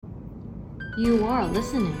You are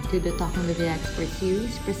listening to the Talking with the Expert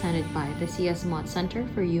series presented by the CS Mott Center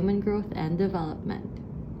for Human Growth and Development.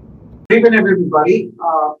 Good evening, everybody.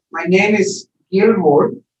 My name is Gil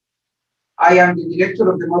Moore. I am the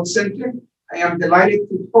director of the Mott Center. I am delighted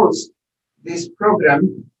to host this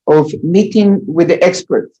program of Meeting with the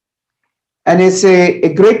Expert. And it's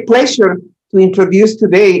a great pleasure to introduce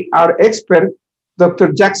today our expert,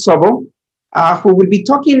 Dr. Jack Sobel, who will be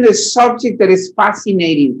talking the subject that is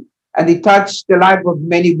fascinating and it touched the life of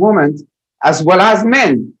many women as well as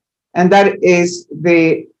men. And that is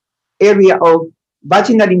the area of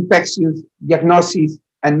vaginal infections, diagnosis,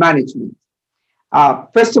 and management.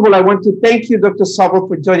 First of all, I want to thank you, Dr. Sobel,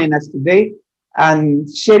 for joining us today and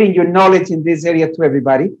sharing your knowledge in this area to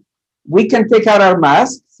everybody. We can take out our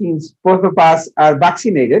masks since both of us are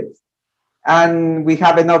vaccinated, and we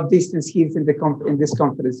have enough distance here in this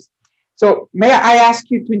conference. So may I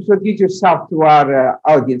ask you to introduce yourself to our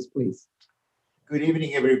audience, please? Good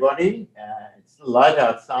evening, everybody. It's light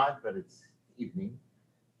outside, but it's evening.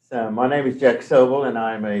 So my name is Jack Sobel, and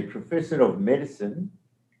I'm a professor of medicine.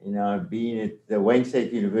 I've been at the Wayne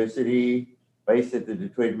State University, based at the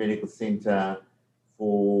Detroit Medical Center,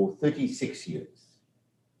 for 36 years.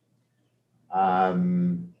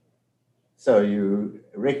 So you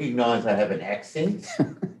recognize I have an accent.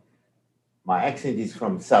 My accent is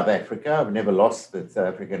from South Africa. I've never lost the South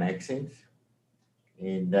African accent.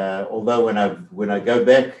 And although when I go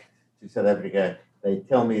back to South Africa, they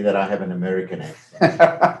tell me that I have an American accent.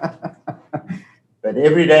 But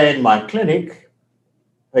every day in my clinic,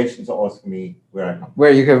 patients ask me where I come from.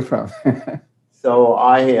 Where you come from? So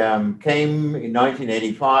I came in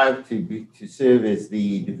 1985 to serve as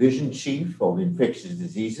the division chief of infectious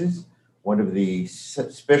diseases, one of the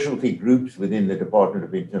specialty groups within the Department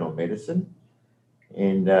of Internal Medicine.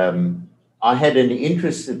 And I had an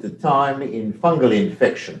interest at the time in fungal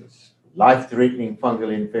infections, life-threatening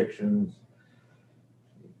fungal infections,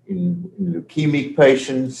 in leukemic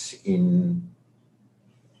patients, in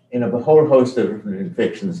a whole host of different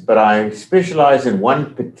infections. But I specialize in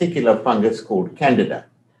one particular fungus called Candida,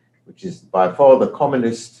 which is by far the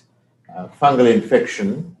commonest fungal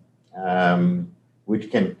infection, which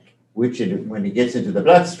when it gets into the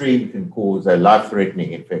bloodstream, can cause a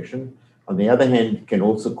life-threatening infection. On the other hand, can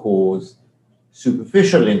also cause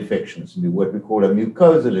superficial infections, what we call a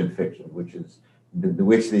mucosal infection, which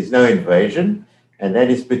there's no invasion, and that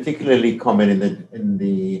is particularly common in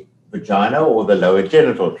the vagina or the lower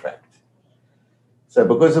genital tract. So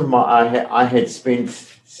because of I had spent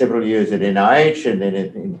several years at NIH and then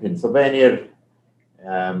in Pennsylvania,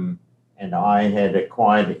 and I had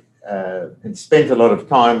acquired and spent a lot of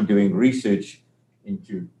time doing research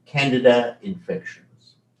into Candida infections.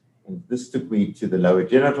 And this took me to the lower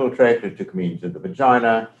genital tract, it took me into the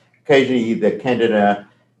vagina. Occasionally, the Candida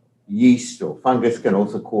yeast or fungus can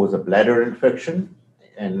also cause a bladder infection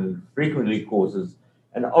and frequently causes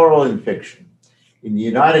an oral infection. In the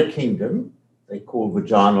United Kingdom, they call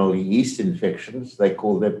vaginal yeast infections, they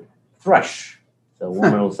call them thrush. So a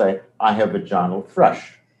woman will say, I have vaginal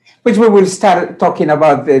thrush. Which we will start talking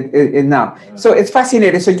about now. So it's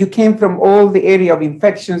fascinating. So you came from all the area of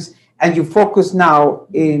infections and you focus now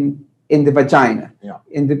in the vagina,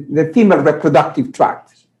 in the female reproductive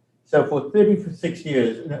tract. So for 30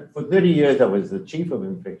 years, I was the chief of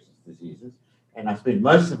infectious diseases, and I spent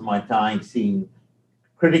most of my time seeing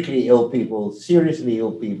critically ill people, seriously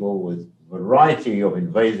ill people with a variety of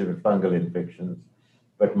invasive and fungal infections.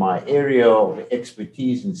 But my area of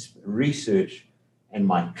expertise and research and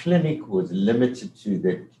my clinic was limited to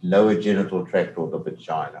the lower genital tract or the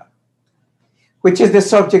vagina. Which is the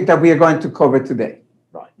subject that we are going to cover today.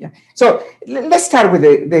 Right. Yeah. So let's start with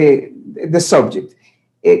the subject.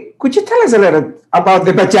 Could you tell us a little about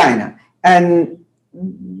the vagina and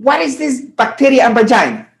what is this bacteria and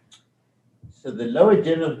vagina? So the lower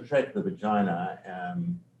genital tract of the vagina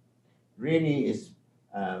really is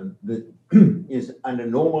is under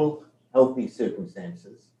normal healthy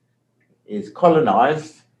circumstances, is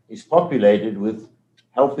colonized, is populated with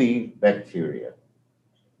healthy bacteria.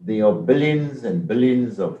 There are billions and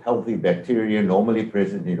billions of healthy bacteria normally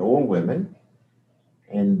present in all women.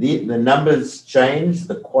 And the numbers change,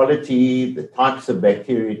 the quality, the types of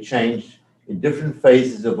bacteria change in different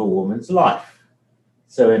phases of a woman's life.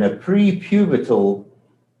 So in a pre-pubertal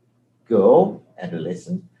girl,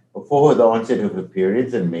 adolescent, before the onset of her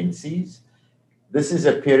periods and menses, this is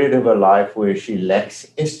a period of her life where she lacks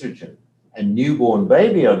estrogen. A newborn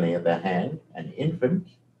baby, on the other hand, an infant,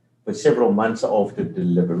 for several months after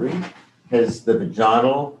delivery, has the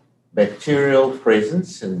vaginal bacterial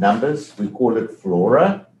presence in numbers. We call it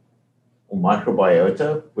flora or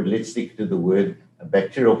microbiota, but let's stick to the word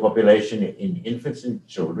bacterial population in infants and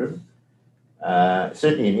children,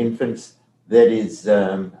 certainly in infants, that is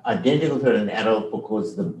identical to an adult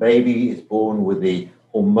because the baby is born with the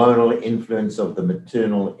hormonal influence of the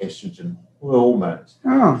maternal estrogen hormones.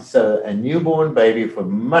 Oh. So a newborn baby for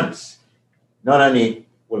months not only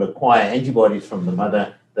will acquire antibodies from the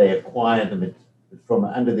mother, they acquire them from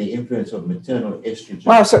under the influence of maternal estrogen.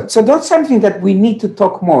 Wow, so that's something that we need to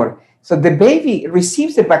talk more. So the baby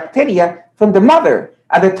receives the bacteria from the mother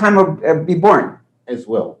at the time of being born. As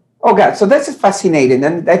well. Oh God, so that's fascinating,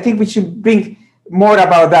 and I think we should bring more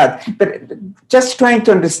about that. But just trying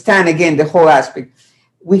to understand again the whole aspect.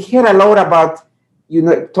 We hear a lot about,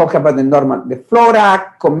 talk about the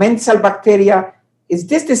flora, commensal bacteria. Is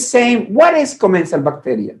this the same? What is commensal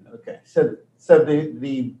bacteria? Okay, so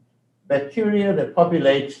the bacteria that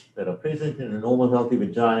populate, that are present in a normal healthy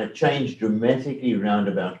vagina change dramatically around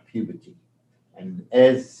about puberty. And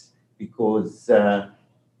because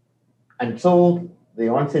until the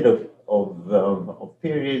onset of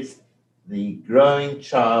periods, the growing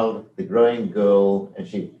child, the growing girl, as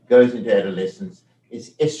she goes into adolescence,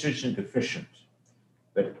 is estrogen deficient.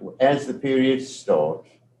 But as the periods start,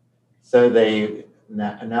 so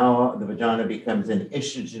now the vagina becomes an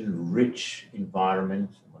estrogen-rich environment,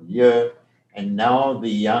 milieu, and now the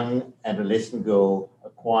young adolescent girl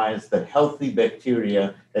acquires the healthy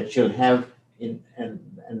bacteria that she'll have and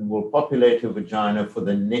will populate her vagina for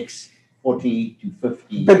the next 40 to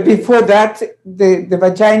 50 years. But before that, the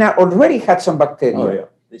vagina already had some bacteria. Oh,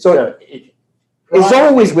 yeah. So it's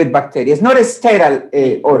always with bacteria. It's not a sterile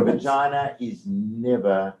organ. The vagina is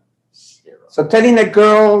never sterile. So telling a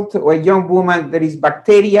girl or a young woman there is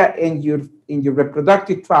bacteria in your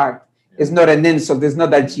reproductive tract is not an insult. It's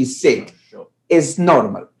not that she's sick. Sure. It's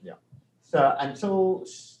normal. Yeah. So until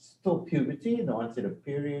puberty, the onset of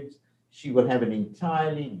periods, she will have an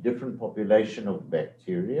entirely different population of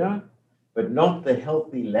bacteria, but not the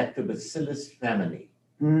healthy lactobacillus family.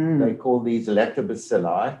 They call these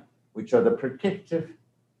lactobacilli, which are the protective,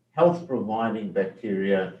 health-providing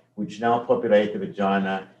bacteria which now populate the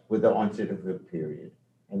vagina with the onset of the period.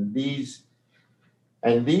 And these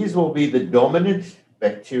will be the dominant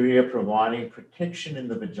bacteria providing protection in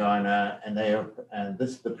the vagina, and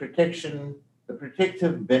the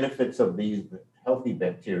protective benefits of these healthy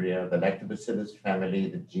bacteria, the lactobacillus family,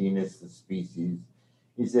 the genus, the species,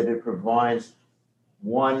 is that it provides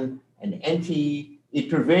it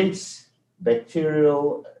prevents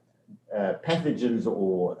bacterial pathogens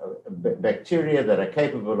or bacteria that are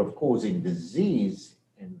capable of causing disease.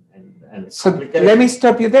 And so let me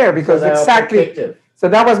stop you there because exactly. So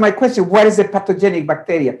that was my question. What is a pathogenic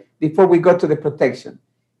bacteria? Before we go to the protection,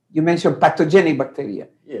 you mentioned pathogenic bacteria.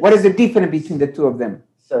 Yes. What is the difference between the two of them?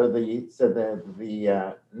 So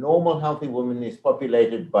the normal healthy woman is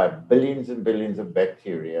populated by billions and billions of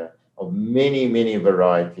bacteria of many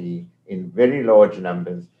variety in very large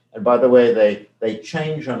numbers. And by the way, they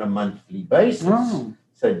change on a monthly basis. Oh.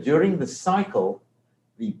 So during the cycle,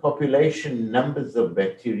 the population numbers of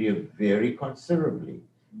bacteria vary considerably.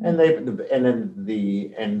 And there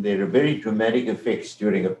are very dramatic effects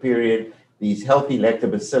during a period. These healthy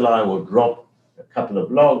lactobacilli will drop a couple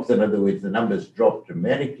of logs. In other words, the numbers drop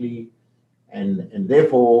dramatically. And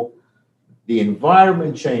therefore, the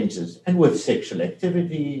environment changes. And with sexual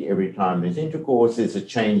activity, every time there's intercourse, there's a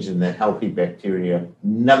change in the healthy bacteria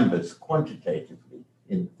numbers quantitatively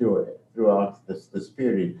throughout this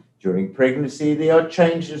period. During pregnancy, there are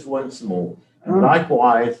changes once more. And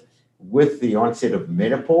likewise, with the onset of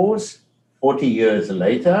menopause, 40 years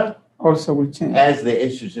later, also will change. As the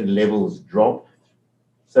estrogen levels drop,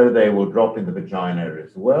 so they will drop in the vagina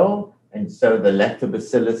as well. And so the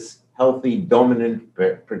lactobacillus, healthy, dominant,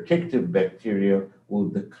 protective bacteria will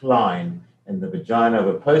decline. And the vagina of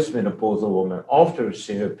a postmenopausal woman, after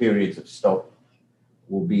her periods have stopped,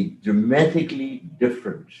 will be dramatically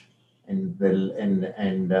different. And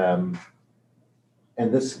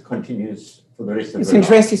this continues for the rest of It's her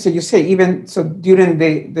interesting. life. So you say even so during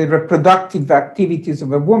the reproductive activities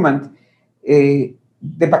of a woman, the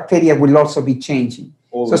bacteria will also be changing.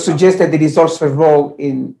 So suggest that there is also a role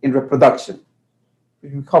in reproduction.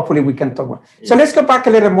 Hopefully we can talk about. Yeah. So let's go back a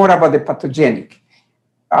little more about the pathogenic.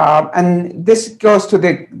 And this goes to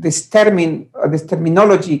this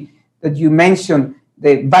terminology that you mentioned,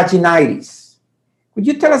 the vaginitis. Could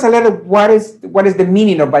you tell us a little what is the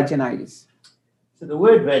meaning of vaginitis? So the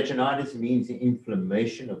word vaginitis means the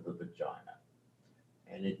inflammation of the vagina.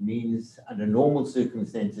 And it means under normal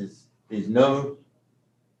circumstances, there's no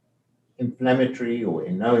inflammatory or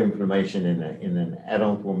no inflammation in an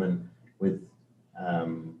adult woman with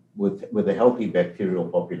a healthy bacterial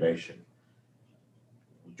population.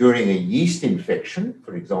 during a yeast infection,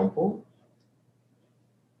 for example.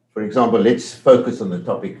 For example, let's focus on the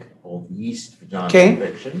topic of yeast vaginal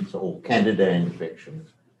infections or Candida infections.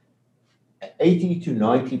 80 to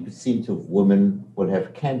 90% of women will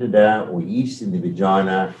have Candida or yeast in the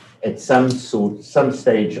vagina at some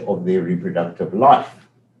stage of their reproductive life.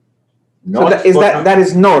 That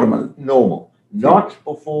is normal? Normal. Not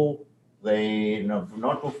before they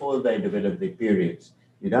develop their periods.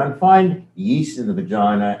 You don't find yeast in the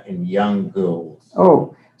vagina in young girls.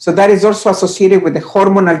 Oh, so that is also associated with the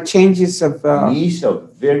hormonal changes of... Yeast are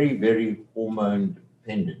very, very hormone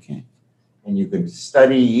dependent. Okay. And you can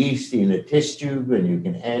study yeast in a test tube, and you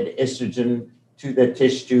can add estrogen to that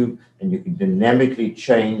test tube, and you can dynamically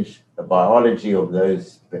change the biology of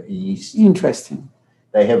those yeast. Interesting.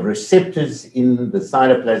 They have receptors in the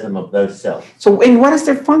cytoplasm of those cells. So, and what is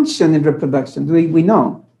their function in reproduction? Do we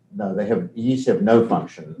know? No, yeast have no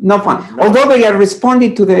function. No function. Although they are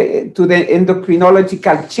responding to the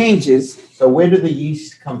endocrinological changes. So where do the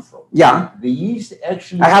yeast come from? Yeah. The yeast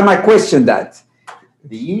actually... I have my question that.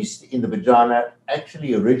 The yeast in the vagina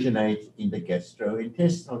actually originate in the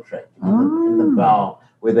gastrointestinal tract, in the bowel,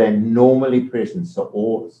 where they're normally present.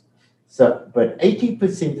 But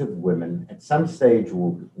 80% of women at some stage,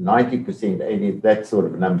 or 90%, 80%, that sort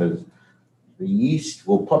of numbers, the yeast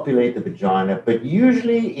will populate the vagina, but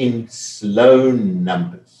usually in slow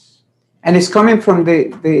numbers. And it's coming from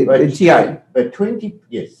the GI. But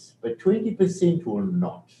 20% will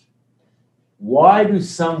not. Why do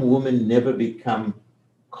some women never become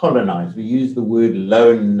colonized? We use the word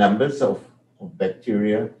low numbers of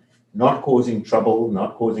bacteria, not causing trouble,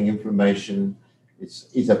 not causing inflammation.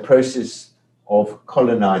 It's a process of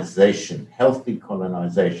colonization, healthy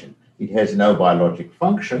colonization. It has no biologic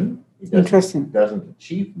function. It doesn't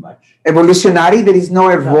achieve much. Evolutionary, there is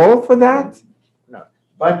no role for that? No.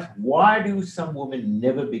 But why do some women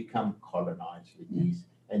never become colonized with these?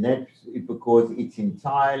 And that's because it's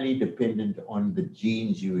entirely dependent on the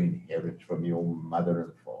genes you inherit from your mother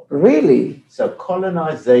and father. Really? So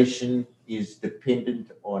colonization is dependent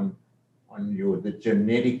on the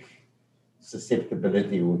genetic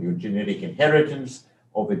susceptibility or your genetic inheritance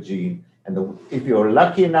of a gene. And if you're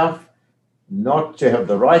lucky enough not to have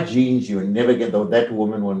the right genes, you'll never get that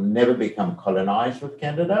woman will never become colonized with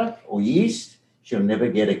Candida or yeast. She'll never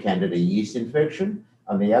get a Candida yeast infection.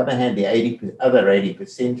 On the other hand, the other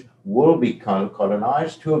 80% will be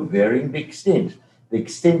colonized to a varying extent. The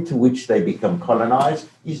extent to which they become colonized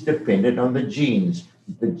is dependent on the genes.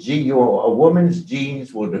 A woman's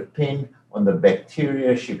genes will depend on the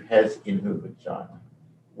bacteria she has in her vagina.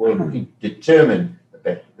 Will determine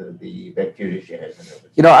the bacteria she has in her vagina.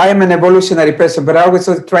 You know, I am an evolutionary person, but I always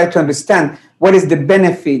try to understand what is the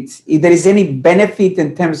benefit, if there is any benefit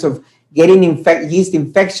in terms of getting yeast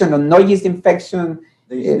infection or no yeast infection.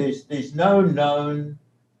 There's no known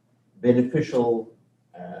beneficial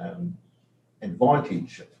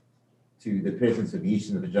advantage to the presence of yeast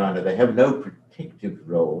in the vagina. They have no protective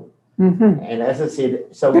role. Mm-hmm. And as I said,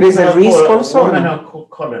 so there is a risk also. Women are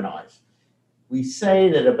colonized. We say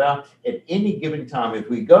that about at any given time, if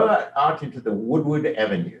we go out into the Woodward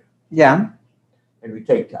Avenue, and we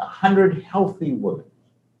take 100 healthy women,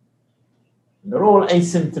 and they're all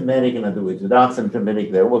asymptomatic, in other words, without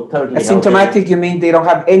symptomatic, they're all totally asymptomatic, healthy. You mean they don't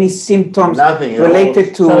have any symptoms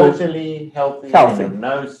related to... Totally healthy. And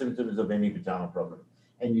no symptoms of any vaginal problem.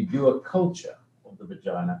 And you do a culture of the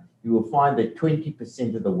vagina, you will find that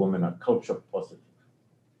 20% of the women are culture positive.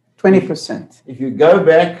 20%. If you go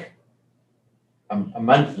back a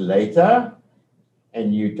month later,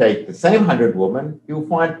 and you take the same 100 women, you'll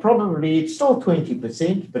find probably it's still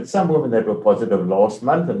 20%, but some women that were positive last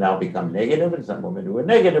month have now become negative, and some women who were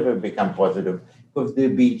negative have become positive because there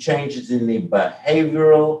have been changes in their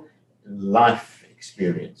behavioral life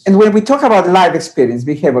experience. And when we talk about life experience,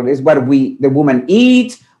 behavior is what the woman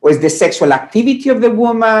eats, or is the sexual activity of the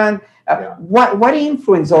woman? What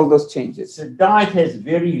influence all those changes? So diet has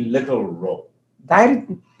very little role. Diet,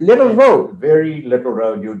 little role. Very little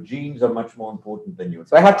role. Your genes are much more important than your.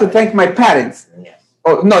 So I have to thank my parents. Yes.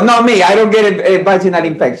 Oh no, not me. I don't get a vaginal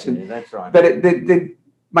infection. Yeah, that's right. But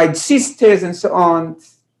my sisters and so on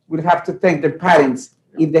would have to thank their parents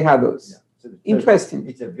if they have those. Yeah. So interesting.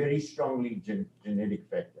 It's a very strongly genetic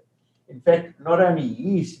factor. In fact, not only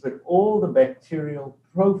yeast, but all the bacterial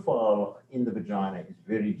profile in the vagina is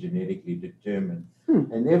very genetically determined.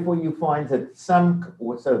 And therefore you find that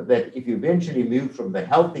so that if you eventually move from the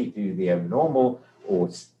healthy to the abnormal or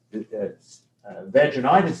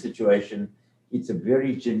vaginitis situation, it's a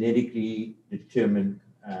very genetically determined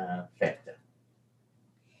factor.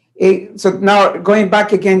 So now going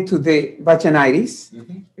back again to the vaginitis,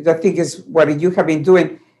 which I think is what you have been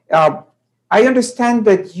doing, I understand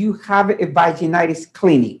that you have a vaginitis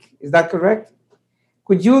clinic. Is that correct?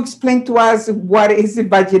 Could you explain to us what is a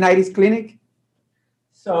vaginitis clinic?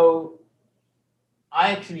 So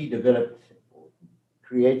I actually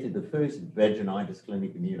created the first vaginitis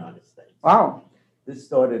clinic in the United States. Wow. This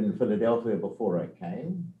started in Philadelphia before I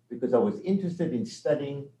came because I was interested in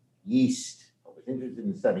studying yeast. I was interested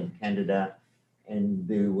in studying Candida, and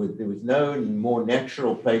there was no more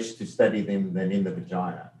natural place to study them than in the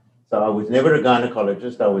vagina. So I was never a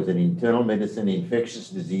gynecologist. I was an internal medicine, infectious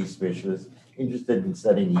disease specialist, interested in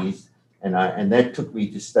studying yeast, and that took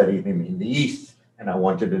me to study them in the yeast. And I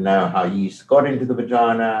wanted to know how yeast got into the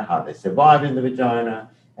vagina, how they survive in the vagina,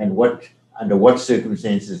 and under what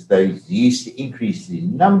circumstances those yeast increase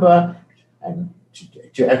in number and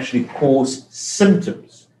to actually cause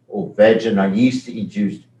symptoms of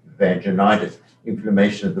yeast-induced vaginitis,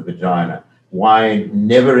 inflammation of the vagina. Why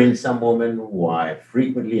never in some women, why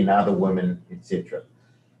frequently in other women, etc.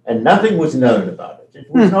 And nothing was known about it.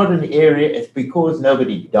 It was not an area, it's because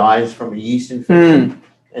nobody dies from a yeast infection.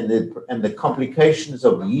 And the complications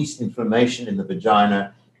of yeast inflammation in the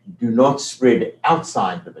vagina do not spread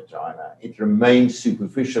outside the vagina. It remains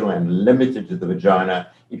superficial and limited to the vagina.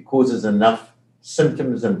 It causes enough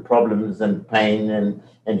symptoms and problems and pain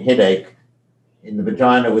and headache in the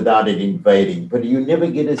vagina without it invading. But you never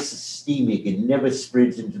get a systemic, it never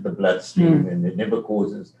spreads into the bloodstream, and it never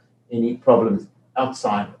causes any problems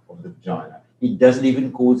outside of the vagina. It doesn't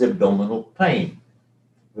even cause abdominal pain.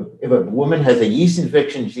 If a woman has a yeast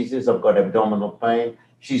infection, she says, I've got abdominal pain,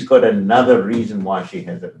 she's got another reason why she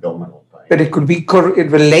has abdominal pain. But it could be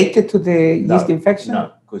related to the yeast infection?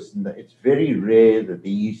 No, because it's very rare that the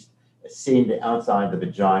yeast ascend outside the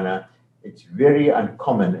vagina. It's very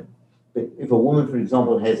uncommon. But if a woman, for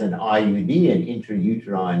example, has an IUD, an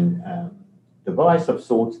intrauterine device of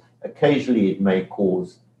sorts, occasionally it may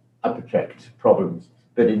cause upper tract problems,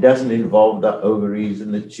 but it doesn't involve the ovaries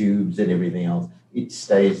and the tubes and everything else. It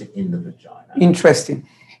stays in the vagina. Interesting.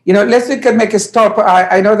 Let's make a stop.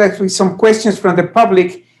 I know that with some questions from the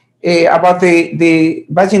public about the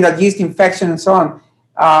vaginal yeast infection and so on.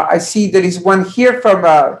 I see there is one here from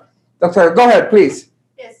Dr. Go ahead, please.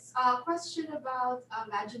 Yes, question about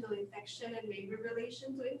vaginal infection and maybe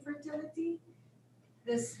relation to infertility.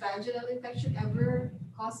 Does vaginal infection ever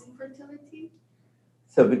cause infertility?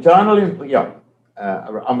 So vaginal,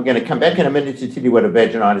 I'm going to come back in a minute to tell you what a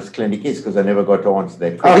vaginitis clinic is because I never got to answer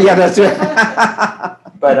that question. Oh, yeah, that's right.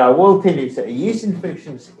 But I will tell you, so yeast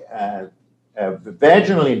infections,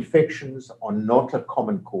 vaginal infections are not a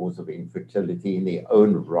common cause of infertility in their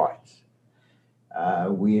own right.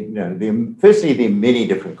 Firstly, there are many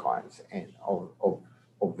different kinds of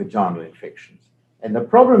vaginal infections. And the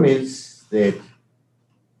problem is that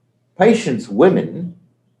patients, women,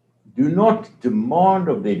 do not demand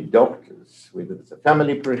of their doctors, whether it's a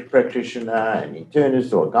family practitioner, an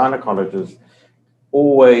internist, or a gynecologist,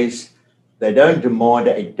 they don't demand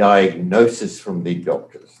a diagnosis from their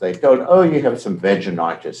doctors. They're told, oh, you have some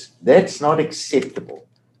vaginitis. That's not acceptable.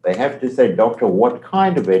 They have to say, doctor, what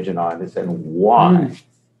kind of vaginitis and why?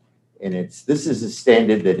 And this is a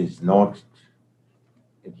standard that is not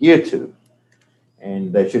adhered to.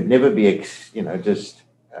 And they should never be, accept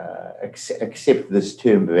this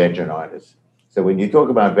term vaginitis. So when you talk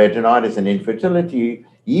about vaginitis and infertility,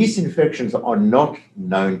 yeast infections are not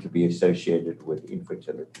known to be associated with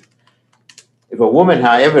infertility. If a woman,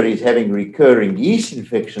 however, is having recurring yeast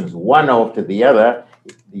infections, one after the other,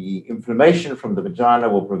 the inflammation from the vagina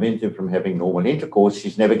will prevent her from having normal intercourse.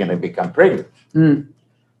 She's never going to become pregnant.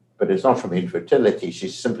 But it's not from infertility.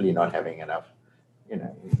 She's simply not having enough,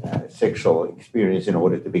 sexual experience in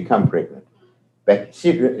order to become pregnant.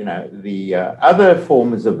 Bacteria, the other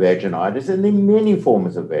forms of vaginitis, and there are many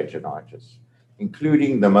forms of vaginitis,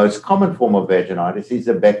 including the most common form of vaginitis is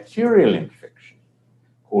a bacterial infection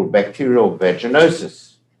called bacterial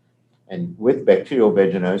vaginosis. And with bacterial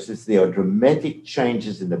vaginosis, there are dramatic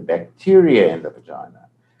changes in the bacteria in the vagina.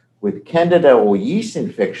 With candida or yeast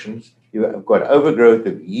infections, you have got overgrowth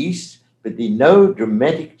of yeast, but there are no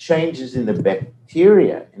dramatic changes in the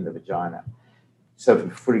bacteria in the vagina. So,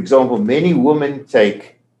 for example, many women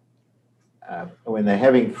take, when they're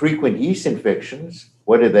having frequent yeast infections,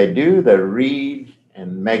 what do? They read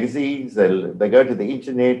in magazines, they go to the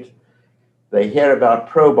internet, they hear about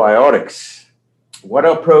probiotics. What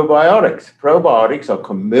are probiotics? Probiotics are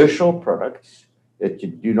commercial products that you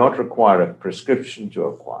do not require a prescription to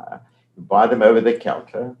acquire. You buy them over the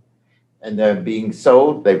counter, and they're being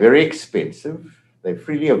sold. They're very expensive. They're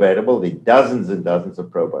freely available. There are dozens and dozens of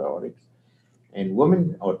probiotics. And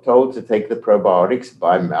women are told to take the probiotics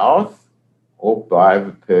by mouth or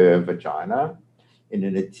per vagina. in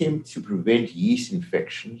an attempt to prevent yeast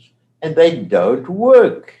infections, and they don't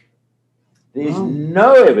work. There's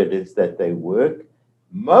no evidence that they work.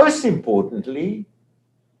 Most importantly,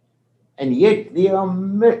 and yet there are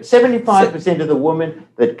 75% of the women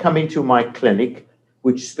that come into my clinic,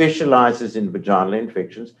 which specializes in vaginal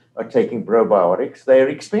infections, are taking probiotics. They are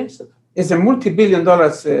expensive. It's a multi-billion-dollar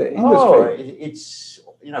industry. Oh, it's,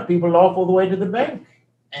 people laugh all the way to the bank,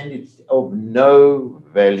 and it's of no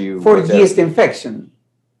value. For yeast infection.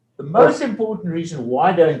 The most important reason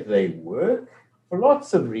why don't they work, for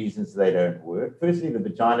lots of reasons they don't work. Firstly, the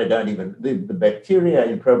vagina the bacteria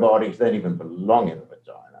in probiotics don't even belong in the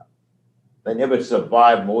vagina. They never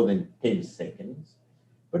survive more than 10 seconds.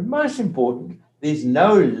 But most important, there's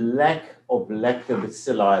no lack of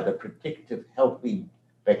lactobacilli, the protective, healthy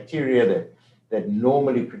bacteria that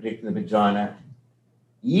normally protect the vagina.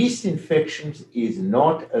 Yeast infections is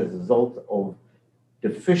not a result of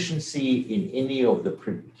deficiency in any of the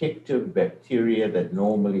protective bacteria that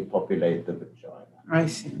normally populate the vagina. I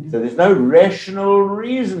see. So there's no rational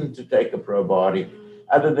reason to take a probiotic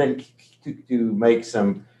other than to make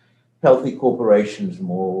some healthy corporations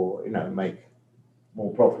more, make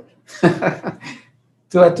more profit.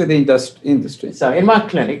 To add to the industry. So in my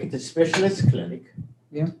clinic, it's a specialist clinic.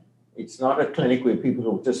 Yeah. It's not a clinic where people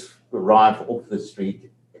will just arrive off the street.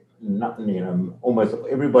 Almost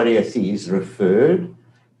everybody I see is referred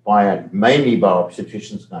mainly by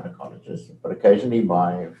obstetricians, gynecologists, but occasionally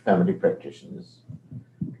by family practitioners,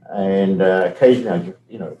 and occasionally,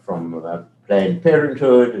 from Planned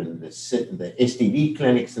Parenthood and the STD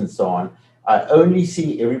clinics and so on. I only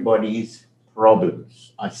see everybody's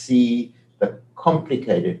problems. I see the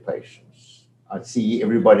complicated patients. I see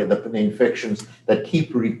everybody, the infections that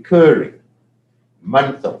keep recurring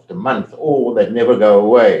month after month, or that never go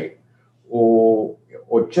away, or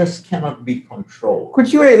just cannot be controlled.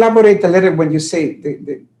 Could you elaborate a little when you say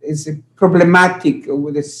is it problematic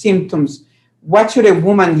with the symptoms? What should a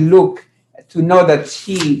woman look to know that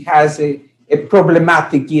she has a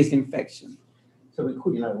problematic yeast infection? So we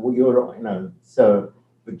could, so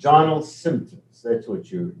vaginal symptoms. That's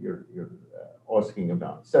what you're asking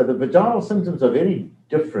about. So the vaginal symptoms are very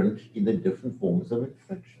different in the different forms of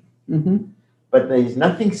infection. Mm-hmm. But there's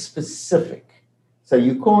nothing specific. So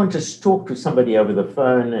you can't just talk to somebody over the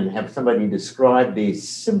phone and have somebody describe their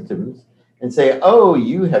symptoms and say, oh,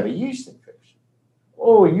 you have a yeast infection,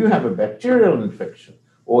 or you have a bacterial infection,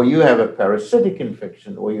 or you have a parasitic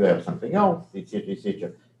infection, or you have something else, etc.,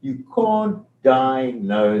 etc. You can't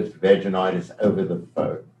diagnose vaginitis over the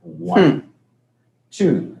phone, one.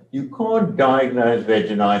 Two, you can't diagnose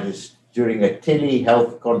vaginitis during a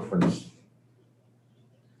telehealth conference.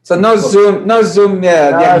 So no Zoom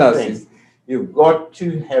diagnosis. You've got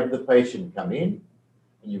to have the patient come in,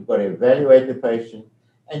 and you've got to evaluate the patient.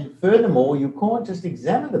 And furthermore, you can't just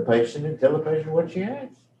examine the patient and tell the patient what she has.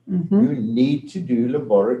 Mm-hmm. You need to do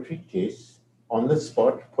laboratory tests on the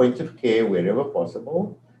spot, point of care, wherever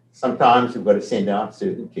possible. Sometimes you've got to send out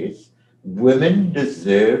certain tests. Women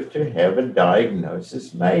deserve to have a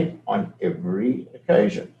diagnosis made on every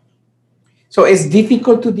occasion. So it's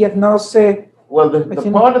difficult to diagnose. Well,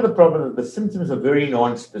 the part of the problem is the symptoms are very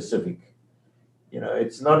non-specific.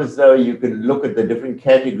 It's not as though you can look at the different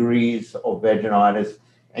categories of vaginitis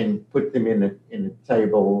and put them in a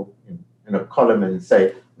table, in a column, and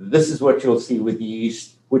say, this is what you'll see with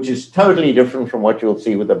yeast, which is totally different from what you'll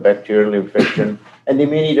see with a bacterial infection. And there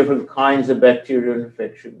are many different kinds of bacterial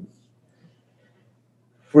infections.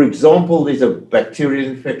 For example, there's a bacterial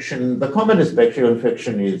infection. The commonest bacterial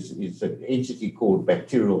infection is an entity called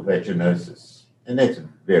bacterial vaginosis. And that's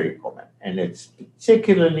very common. And it's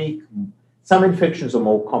particularly, some infections are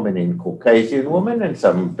more common in Caucasian women, and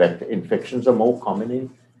some infections are more common in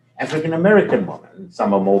African American women.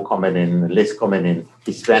 Some are less common in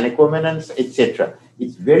Hispanic women, and etc.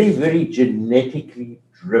 It's very, very genetically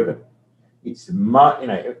driven. It's,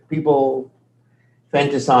 people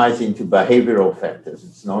fantasize into behavioral factors.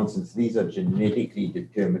 It's nonsense. These are genetically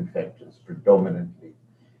determined factors predominantly.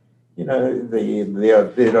 There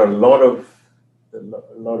are a lot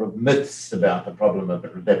of myths about the problem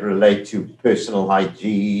that relate to personal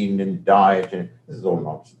hygiene and diet, and this is all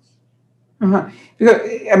nonsense. Uh-huh. Because,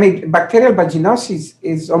 bacterial vaginosis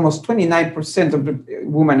is almost 29% of the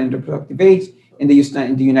women in reproductive age in the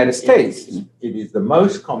United States. It is the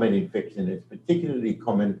most common infection. It's particularly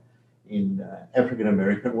common in African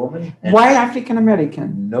American women. Why African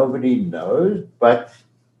American? Nobody knows, but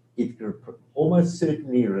it almost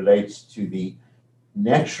certainly relates to the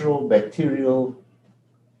natural bacterial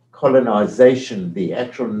colonization. The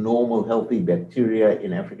actual normal healthy bacteria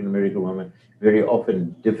in African American women very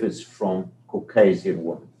often differs from Caucasian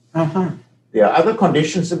women. Uh-huh. There are other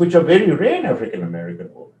conditions which are very rare in African American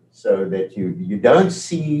women, so that you don't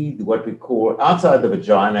see what we call outside the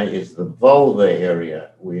vagina is the vulva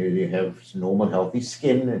area where you have normal healthy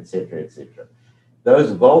skin, etc., etc.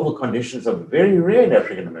 Those vulval conditions are very rare in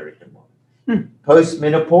African American women.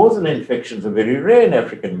 Postmenopausal infections are very rare in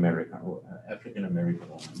African American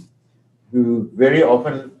women, who very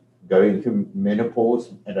often go into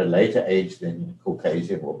menopause at a later age than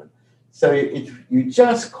Caucasian women. So you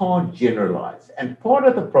just can't generalize. And part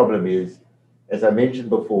of the problem is, as I mentioned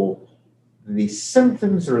before, the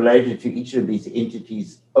symptoms related to each of these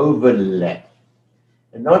entities overlap.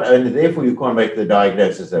 And not only, therefore, you can't make the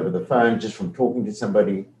diagnosis over the phone just from talking to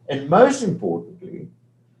somebody. And most importantly,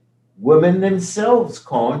 women themselves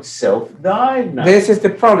can't self-diagnose. This is the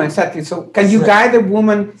problem, exactly. So can you guide a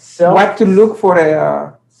woman what to look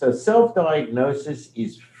for? So self-diagnosis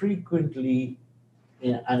is frequently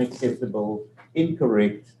unacceptable,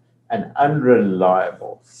 incorrect, and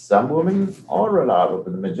unreliable. Some women are reliable,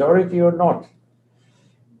 but the majority are not.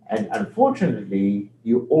 And unfortunately,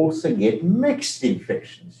 you also get mixed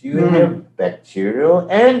infections. You have bacterial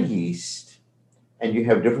and yeast, and you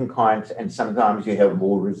have different kinds, and sometimes you have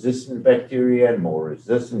more resistant bacteria and more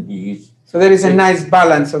resistant yeast. So there is a nice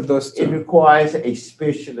balance of those two. It requires a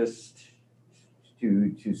specialist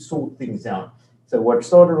to sort things out. So what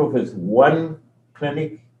started off as one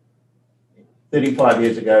clinic 35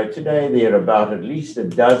 years ago, today there are about at least a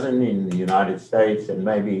dozen in the United States and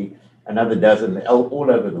maybe another dozen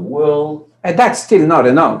all over the world. And that's still not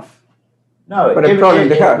enough. No, but a problem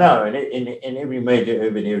to have. No, in every major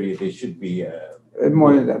urban area there should be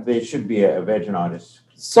more than that. There should be a vaginitis.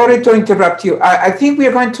 Sorry to interrupt you. I think we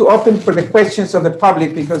are going to open for the questions of the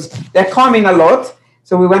public because they're coming a lot.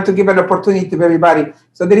 So we want to give an opportunity to everybody.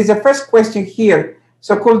 So there is a first question here.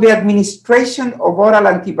 So could the administration of oral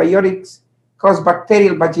antibiotics cause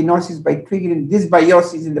bacterial vaginosis by triggering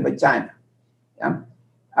dysbiosis in the vagina?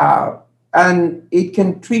 Yeah. And it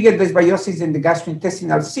can trigger dysbiosis in the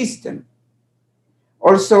gastrointestinal system.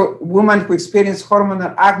 Also, women who experience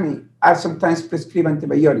hormonal acne are sometimes prescribed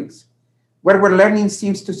antibiotics. What we're learning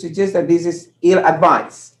seems to suggest that this is ill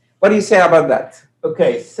advised. What do you say about that?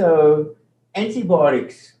 Okay, so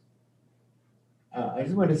antibiotics, I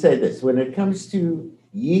just want to say this. When it comes to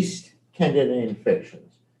yeast candida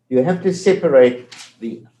infections, you have to separate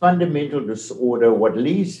the fundamental disorder. What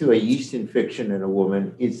leads to a yeast infection in a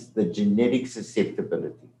woman is the genetic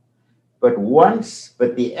susceptibility. But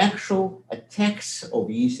the actual attacks of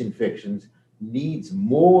yeast infections needs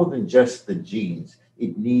more than just the genes.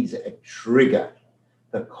 It needs a trigger.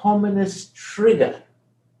 The commonest trigger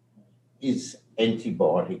is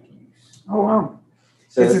antibiotic use. Oh, wow.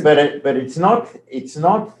 So, but it's not. If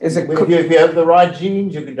you have the right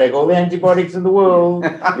genes, you can take all the antibiotics in the world.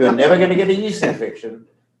 You're never going to get a yeast infection.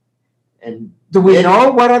 And do we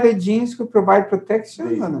know what are the genes who provide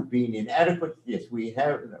protection? There's been inadequate. Yes, we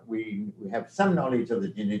have some knowledge of the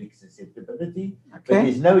genetic susceptibility, but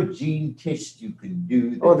there's no gene test you can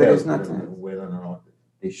do. There is not. Whether or not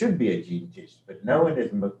there should be a gene test, but no one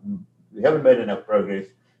has. We haven't made enough progress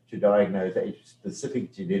to diagnose a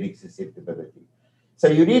specific genetic susceptibility. So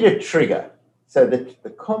you need a trigger. So the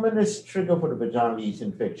commonest trigger for the vaginal yeast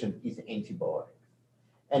infection is antibiotics.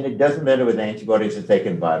 And it doesn't matter whether antibiotics are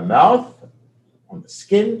taken by mouth, on the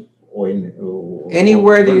skin, or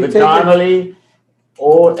anywhere that you vaginally,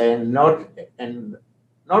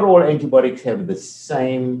 not all antibiotics have the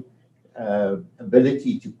same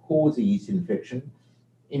ability to cause a yeast infection.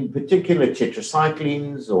 In particular,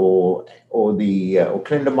 tetracyclines or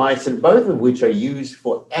clindamycin, both of which are used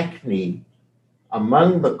for acne,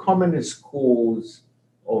 among the commonest cause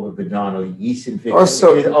of a vaginal yeast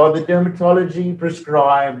infection are the dermatology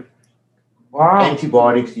prescribed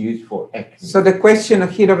antibiotics used for acne. So the question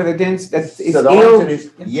here over against that is so the answer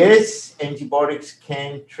is yes, antibiotics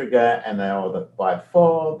can trigger, and they are by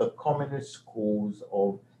far the commonest cause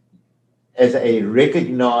of, as a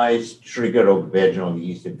recognized trigger of vaginal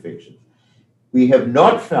yeast infections. We have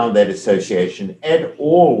not found that association at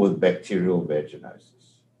all with bacterial vaginosis.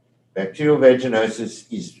 Bacterial vaginosis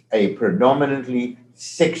is a predominantly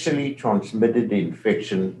sexually transmitted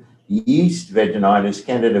infection. Yeast vaginitis,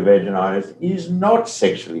 candida vaginitis is not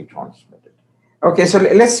sexually transmitted. Okay, so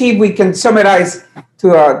let's see if we can summarize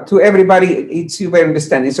to everybody it's your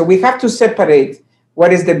understanding. So we have to separate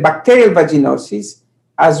what is the bacterial vaginosis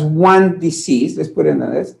as one disease, let's put it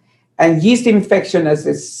like this, and yeast infection as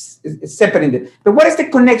a separate. But what is the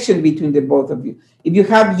connection between the both of you? If you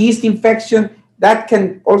have yeast infection, that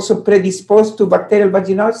can also predispose to bacterial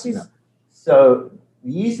vaginosis? No. So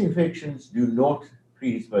yeast infections do not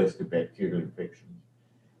predispose to bacterial infections.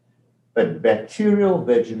 but bacterial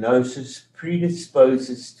vaginosis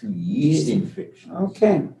predisposes to yeast infections.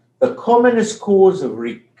 Okay. The commonest cause of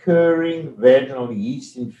recurring vaginal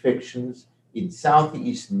yeast infections in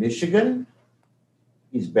southeast Michigan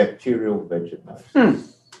is bacterial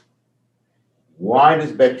vaginosis. Why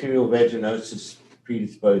does bacterial vaginosis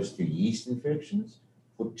predispose to yeast infections?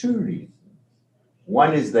 For two reasons.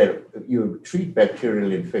 One is that you treat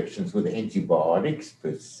bacterial infections with antibiotics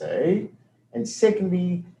per se, and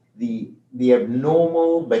secondly, the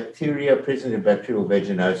abnormal bacteria present in bacterial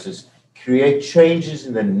vaginosis create changes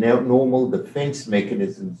in the normal defense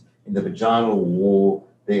mechanisms in the vaginal wall,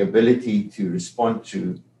 the ability to respond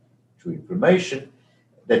to inflammation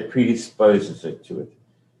that predisposes it to it.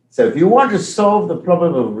 So if you want to solve the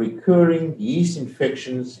problem of recurring yeast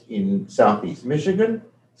infections in southeast Michigan,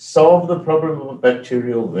 solve the problem of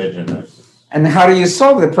bacterial vaginosis. And how do you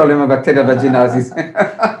solve the problem of bacterial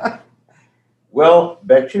vaginosis? Well,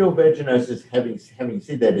 bacterial vaginosis, having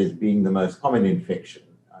said that, as being the most common infection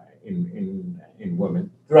in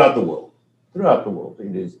women throughout the world. Throughout the world,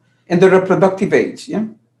 it is. In the reproductive age, yeah?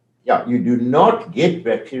 Yeah, you do not get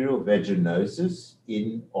bacterial vaginosis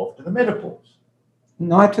after the menopause.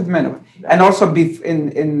 Not to the menopause. And also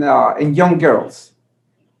in young girls.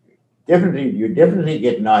 You definitely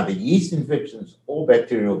get neither yeast infections or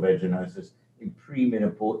bacterial vaginosis in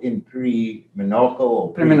premenopause, in premenarchal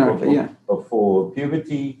or before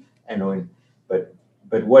puberty,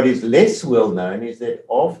 but what is less well known is that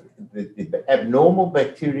of the abnormal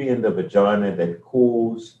bacteria in the vagina that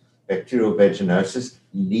cause bacterial vaginosis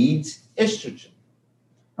needs estrogen.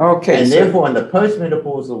 Okay. And therefore, in the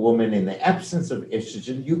postmenopausal woman, in the absence of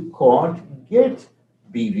estrogen, you can't get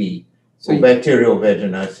BV, or bacterial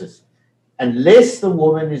vaginosis, unless the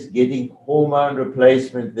woman is getting hormone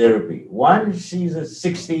replacement therapy. Once she's a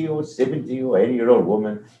 60 or 70 or 80-year-old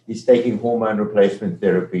woman, is taking hormone replacement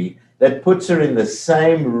therapy, that puts her in the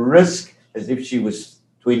same risk as if she was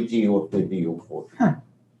 20 or 30 or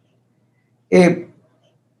 40.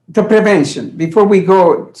 The prevention, before we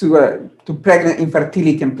go to pregnant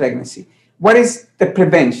infertility and pregnancy, what is the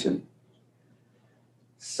prevention?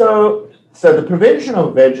 So the prevention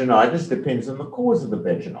of vaginitis depends on the cause of the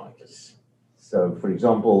vaginitis. So, for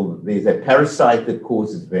example, there's a parasite that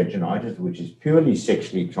causes vaginitis, which is purely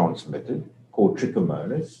sexually transmitted, called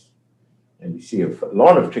Trichomonas. And you see a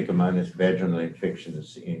lot of Trichomonas vaginal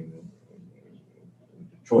infections in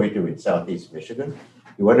Detroit or in southeast Michigan.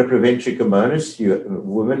 You want to prevent Trichomonas,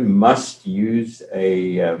 women must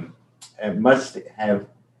must have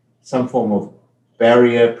some form of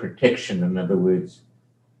barrier protection. In other words,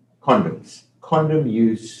 condoms. Condom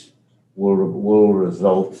use will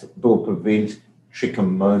prevent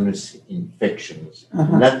Trichomonas infections.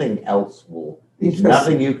 Nothing else will. There's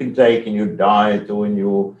nothing you can take in your diet or in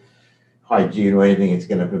your hygiene or anything that's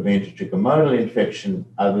going to prevent a trichomonal infection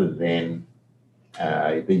other than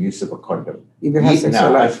the use of a condom.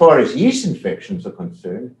 Now, as far as yeast infections are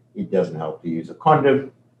concerned, it doesn't help to use a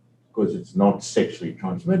condom because it's not sexually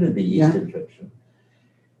transmitted, the yeast infection.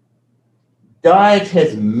 Diet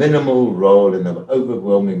has minimal role in the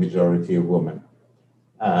overwhelming majority of women.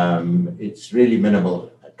 It's really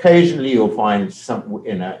minimal. Occasionally you'll find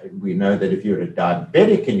we know that if you're a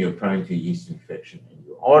diabetic and you're prone to yeast infection, and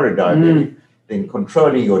you are a diabetic, then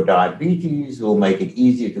controlling your diabetes will make it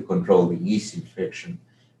easier to control the yeast infection.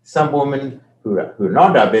 Some women who are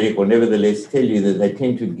not diabetic will nevertheless tell you that they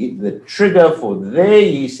tend to get the trigger for their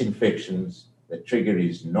yeast infections. The trigger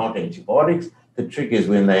is not antibiotics. The trigger is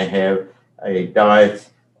when they have a diet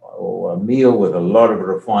or a meal with a lot of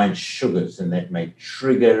refined sugars, and that may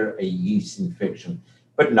trigger a yeast infection.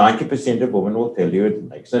 But 90% of women will tell you it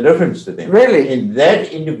makes no difference to them. Really? In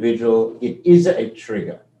that individual, it is a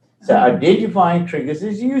trigger. So identifying triggers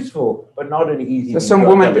is useful, but not an easy. So some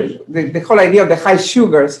women, the whole idea of the high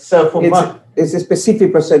sugars, it's a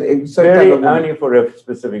specific percent. Only for a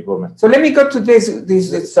specific woman. So let me go to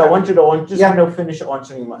this. So I want to finish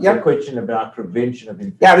answering the question about prevention of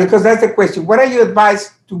infection. Yeah, because that's the question. What are your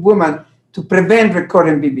advice to women to prevent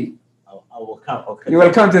recurrent BV? I will come. Okay. You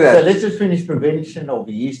will come to that. So let's just finish prevention of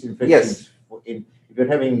the yeast infections. Yes. If you're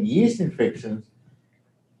having yeast infections,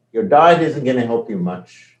 your diet isn't going to help you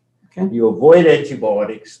much. Okay. You avoid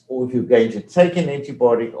antibiotics, or if you're going to take an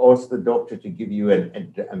antibiotic, ask the doctor to give you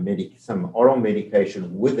some oral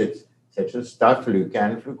medication with it, such as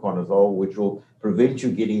Staflucan, fluconazole, which will prevent you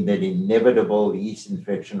getting that inevitable yeast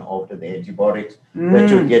infection after the antibiotics that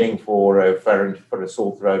you're getting for a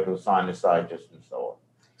sore throat or sinusitis and so on.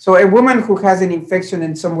 So a woman who has an infection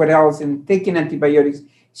in somewhere else and taking antibiotics,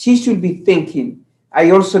 she should be thinking,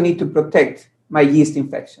 I also need to protect my yeast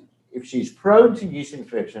infection. If she's prone to yeast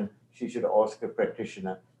infection, she should ask a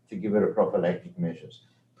practitioner to give her a prophylactic measures.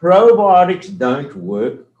 Probiotics don't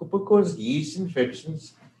work because yeast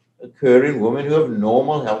infections occur in women who have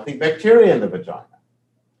normal, healthy bacteria in the vagina.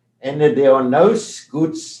 And that there are no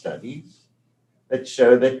good studies that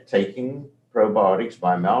show that taking probiotics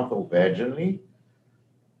by mouth or vaginally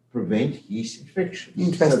prevent yeast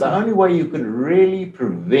infections. So the only way you can really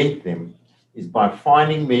prevent them is by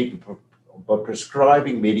prescribing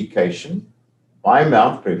medication by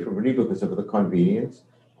mouth, preferably because of the convenience,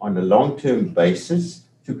 on a long-term basis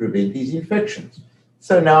to prevent these infections.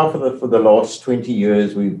 So now for the last 20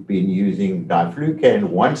 years, we've been using diflucan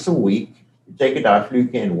once a week. You take a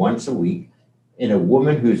diflucan once a week in a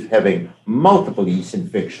woman who's having multiple yeast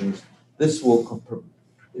infections. This will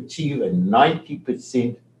achieve a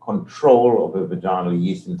 90% control of her vaginal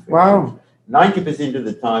yeast infections. Wow. 90% of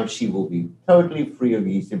the time, she will be totally free of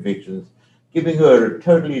yeast infections, giving her a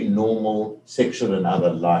totally normal sexual and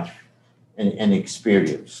other life and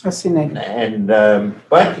experience. Fascinating. And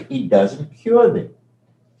but it doesn't cure them.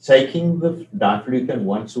 Taking the diflucan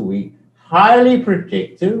once a week, highly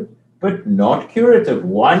protective, but not curative.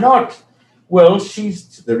 Why not? Well,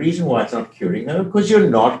 the reason why it's not curing her, because you're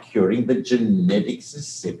not curing the genetic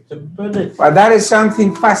susceptibility. Well, that is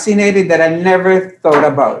something fascinating that I never thought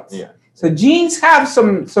about. Yeah. So genes have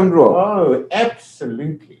some role. Oh,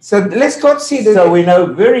 absolutely. So let's go see the. So we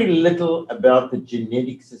know very little about the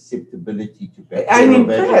genetic susceptibility to bacterial I'm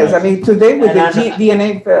impressed. I mean, today with the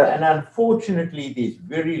DNA. And unfortunately, there's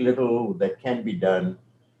very little that can be done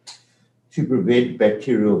to prevent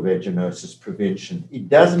bacterial vaginosis prevention. It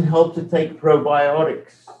doesn't help to take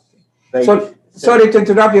probiotics. Sorry to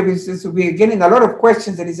interrupt you, because we're getting a lot of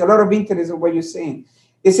questions. There is a lot of interest in what you're saying.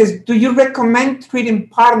 It says, do you recommend treating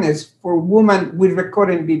partners for women with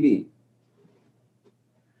recurrent BV?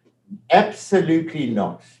 Absolutely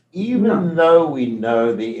not. Even though we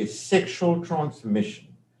know there is sexual transmission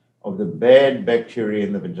of the bad bacteria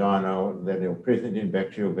in the vagina that are present in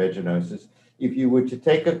bacterial vaginosis, if you were to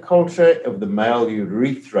take a culture of the male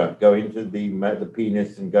urethra, go into the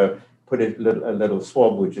penis and go put a little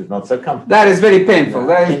swab, which is not so comfortable. That is very painful.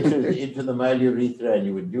 Into the male urethra, and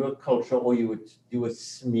you would do a culture, or you would do a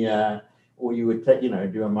smear, or you would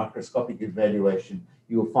do a microscopic evaluation.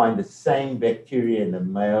 You will find the same bacteria in the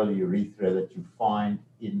male urethra that you find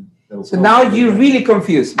in the. So now you really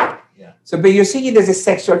confused me. Yeah. So, but you're saying there's a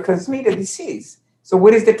sexual transmitted disease. So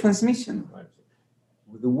what is the transmission? Right.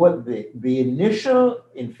 The initial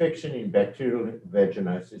infection in bacterial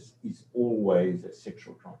vaginosis is always a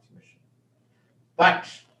sexual transmission. But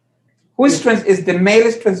is the male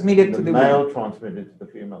is transmitted to the male woman? Transmitted to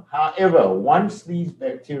the female. However, once these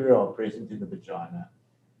bacteria are present in the vagina,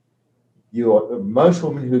 most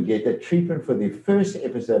women who get a treatment for their first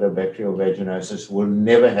episode of bacterial vaginosis will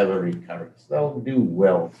never have a recurrence. They'll do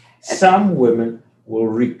well. Some women will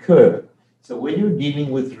recur. So when you're dealing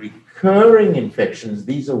with recurring infections,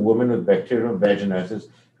 these are women with bacterial vaginosis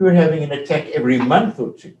who are having an attack every month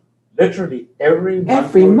or two. Literally every month.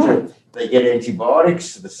 Every month. They get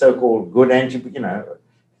antibiotics, the so-called great antibiotics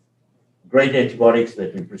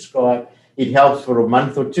that we prescribe. It helps for a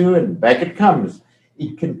month or two, and back it comes.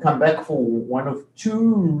 It can come back for one of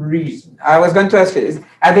two reasons. I was going to ask you,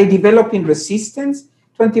 are they developing resistance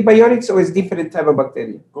to antibiotics, or is different type of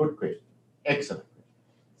bacteria? Good question. Excellent.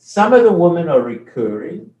 Some of the women are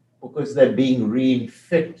recurring because they're being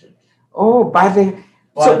reinfected. Oh, what is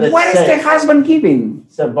the husband giving?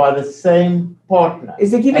 So by the same partner.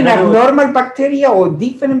 Is he giving abnormal bacteria or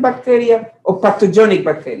different bacteria or pathogenic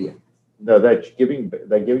bacteria? No, they're giving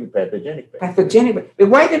pathogenic bacteria. Pathogenic. But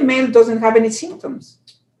why the male doesn't have any symptoms?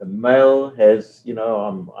 The male has, we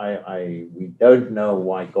don't know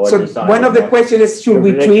why God decided. So one of the questions is, should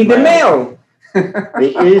we treat the male?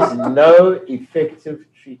 There is no effective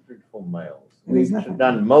treatment for males. We've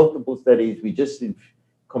done multiple studies. We just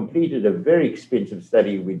completed a very expensive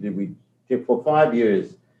study. We did for 5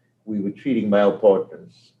 years. We were treating male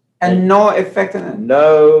partners. And no effect on it?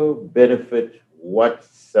 No benefit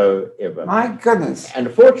whatsoever. My goodness.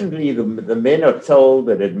 Unfortunately, the men are told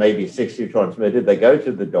that it may be sexually transmitted. They go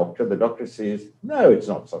to the doctor. The doctor says, no, it's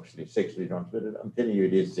not sexually transmitted. I'm telling you,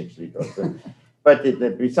 it is sexually transmitted. But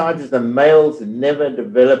besides, the males never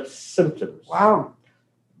develop symptoms. Wow.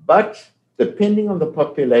 But depending on the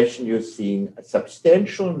population, you're seeing a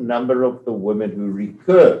substantial number of the women who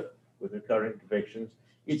recur with recurrent infections.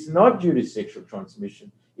 It's not due to sexual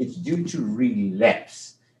transmission. It's due to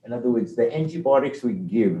relapse. In other words, the antibiotics we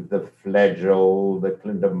give, the flagyl, the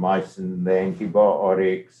clindamycin, the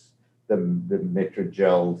antibiotics, the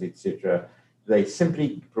metrogels, etc., they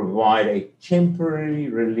simply provide a temporary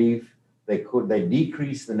relief. They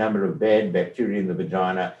decrease the number of bad bacteria in the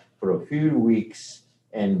vagina for a few weeks,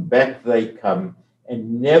 and back they come,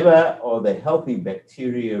 and never are the healthy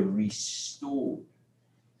bacteria restored.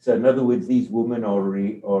 So in other words, these women are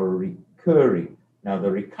recurring. Now,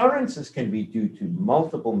 the recurrences can be due to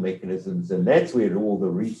multiple mechanisms, and that's where all the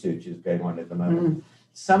research is going on at the moment.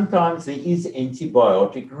 Sometimes there is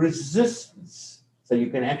antibiotic resistance. So you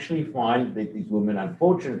can actually find that these women,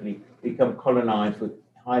 unfortunately, become colonized with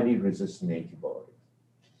highly resistant antibiotics.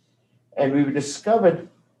 And we've discovered,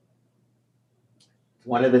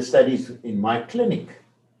 one of the studies in my clinic,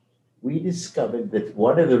 we discovered that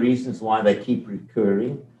one of the reasons why they keep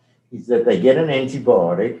recurring is that they get an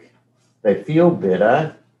antibiotic, they feel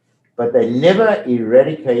better, but they never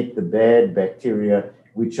eradicate the bad bacteria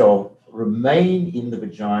which remain in the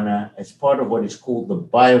vagina as part of what is called the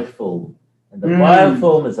biofilm. And the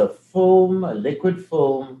biofilm is a film, a liquid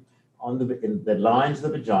film that lines the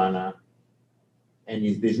vagina.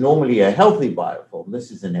 And there's normally a healthy biofilm.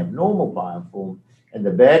 This is an abnormal biofilm. And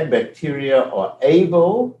the bad bacteria are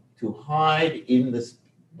able to hide in this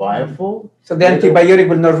biofilm. So the antibiotic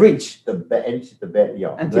will not reach.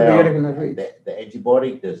 Antibiotic will not reach. The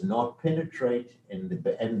antibiotic does not penetrate,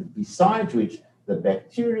 and besides which, the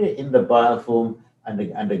bacteria in the biofilm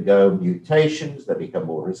undergo mutations. They become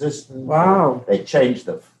more resistant. Wow. They change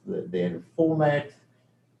their format.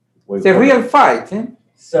 It's a real fight, eh?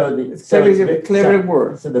 So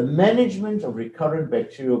the management of recurrent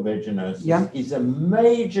bacterial vaginosis is a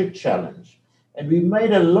major challenge. And we've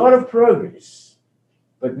made a lot of progress,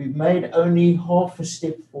 but we've made only half a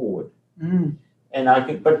step forward.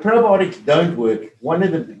 But probiotics don't work. One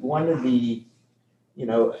of the,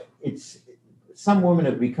 some women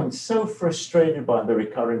have become so frustrated by the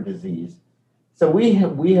recurrent disease. So we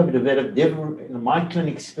have developed, my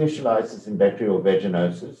clinic specializes in bacterial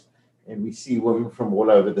vaginosis, and we see women from all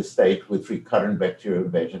over the state with recurrent bacterial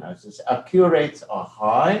vaginosis. Our cure rates are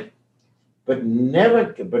high, but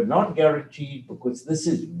not guaranteed, because this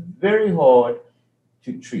is very hard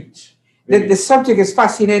to treat. The subject is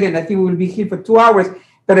fascinating. I think we will be here for 2 hours,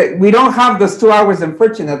 but we don't have those 2 hours,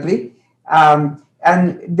 unfortunately.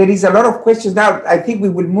 And there is a lot of questions now. I think we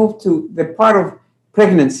will move to the part of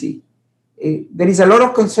pregnancy. There is a lot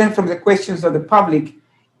of concern from the questions of the public.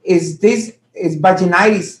 Is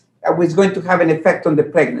vaginitis going to have an effect on the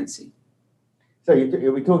pregnancy? So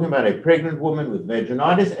are we talking about a pregnant woman with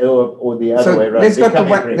vaginitis, or the other way around? Let's go to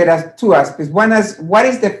one. There are two aspects. One is, what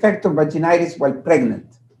is the effect of vaginitis while pregnant?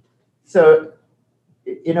 So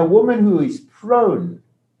in a woman who is prone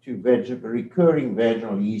to recurring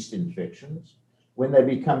vaginal yeast infections, when they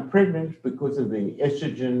become pregnant, because of the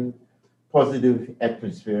estrogen positive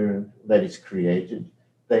atmosphere that is created,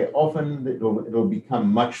 it'll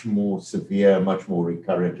become much more severe, much more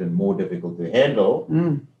recurrent, and more difficult to handle.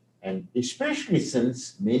 And especially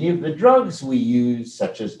since many of the drugs we use,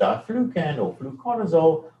 such as diflucan or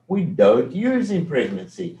fluconazole, we don't use in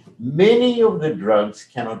pregnancy. Many of the drugs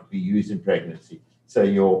cannot be used in pregnancy. So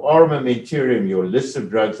your armamentarium, your list of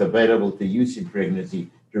drugs available to use in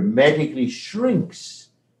pregnancy, dramatically shrinks,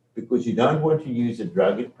 because you don't want to use a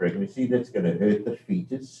drug in pregnancy that's going to hurt the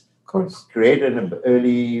fetus, of course, create an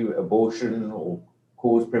early abortion, or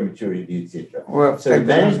cause prematurity, etc. Well, so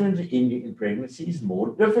management in pregnancy is more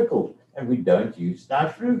difficult, and we don't use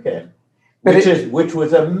diflucan, which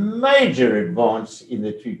was a major advance in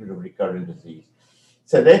the treatment of recurrent disease.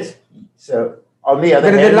 So on the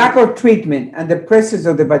other hand, the lack of treatment and the presence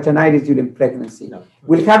of the vaginitis during pregnancy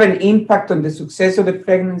will have an impact on the success of the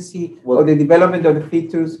pregnancy or the development of the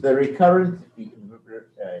fetus. The recurrent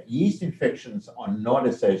yeast infections are not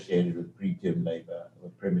associated with preterm labor or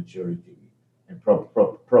prematurity and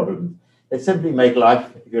problems. They simply make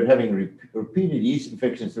life, if you're having repeated yeast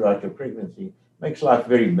infections throughout your pregnancy, makes life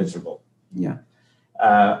very miserable. Yeah.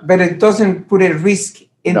 But it doesn't put a risk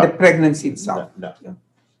in the pregnancy itself. No.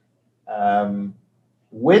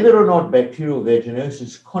 Whether or not bacterial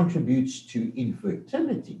vaginosis contributes to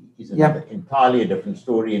infertility is entirely a different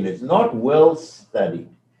story, and it's not well studied.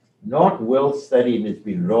 And it's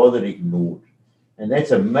been rather ignored. And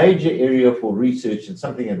that's a major area for research, and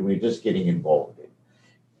something that we're just getting involved in.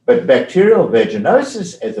 But bacterial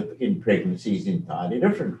vaginosis in pregnancy is entirely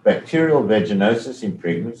different. Bacterial vaginosis in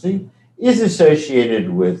pregnancy is associated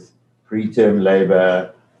with preterm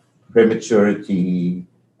labor, prematurity,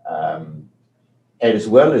 as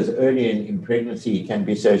well as early in pregnancy. It can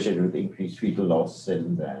be associated with increased fetal loss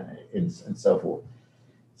and so forth.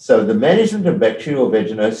 So the management of bacterial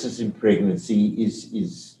vaginosis in pregnancy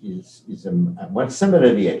is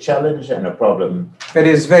similarly a challenge and a problem. But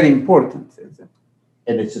it's very important.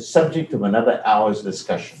 And it's a subject of another hour's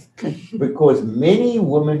discussion, because many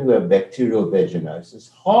women who have bacterial vaginosis,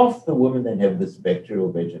 half the women that have this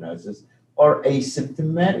bacterial vaginosis are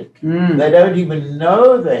asymptomatic. Mm. They don't even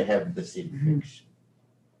know they have this infection.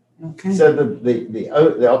 Okay. So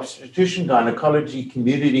the obstetrician gynecology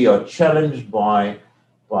community are challenged by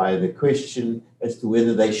the question as to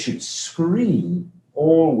whether they should screen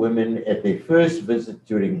all women at their first visit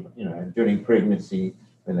during pregnancy,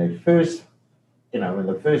 when they first, when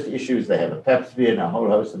the first issue is they have a pap smear and a whole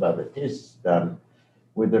host of other tests done,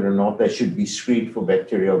 whether or not they should be screened for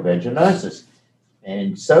bacterial vaginosis.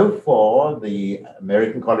 And so far, the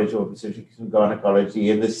American College of Obstetrics and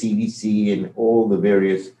Gynecology and the CDC and all the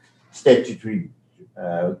various statutory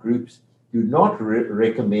groups do not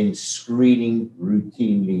recommend screening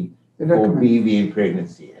routinely for BV in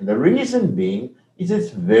pregnancy. And the reason being is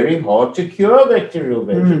it's very hard to cure bacterial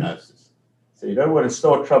vaginosis. So you don't want to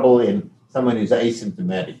start trouble in someone who's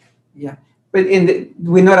asymptomatic. Yeah, but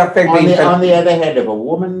we're not affecting. On the other hand, if a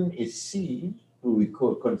woman is seen, who we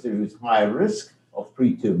consider who's high risk of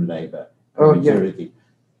preterm labor, maturity,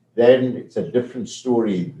 then it's a different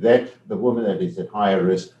story. That the woman that is at higher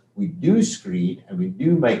risk, we do screen and we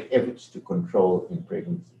do make efforts to control in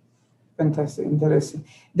pregnancy. Fantastic, interesting.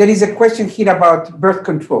 There is a question here about birth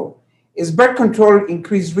control. Is birth control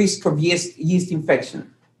increased risk of yeast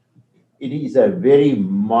infection? It is a very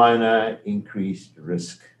minor increased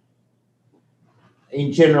risk.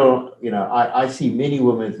 In general, I see many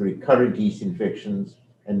women with recurrent yeast infections,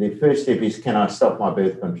 and their first step is, can I stop my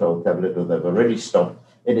birth control tablet? Or they've already stopped.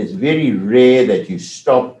 It is very rare that you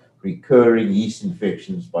stop recurring yeast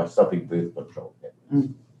infections by stopping birth control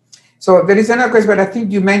tablets. So there is another question, but I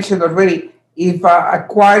think you mentioned already, if I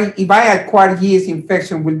acquire yeast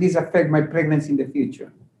infection, will this affect my pregnancy in the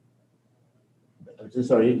future?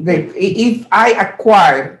 Sorry? If I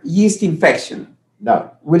acquire yeast infection,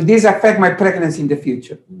 no. Will this affect my pregnancy in the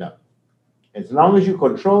future? No. As long as you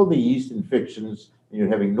control the yeast infections and you're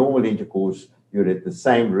having normal intercourse, you're at the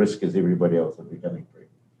same risk as everybody else of becoming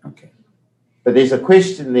pregnant. Okay. But there's a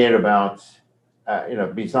question there about,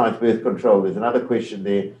 besides birth control, there's another question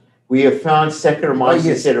there. We have found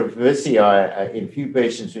Saccharomyces cerevisiae in few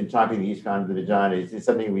patients when typing the yeast count of the vagina. Is this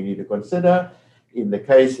something we need to consider in the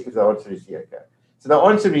case if the answer is yes? Okay. So the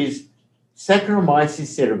answer is Saccharomyces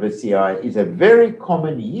cerevisiae is a very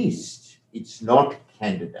common yeast. It's not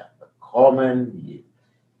Candida, a common yeast.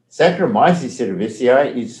 Saccharomyces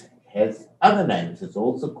cerevisiae has other names. It's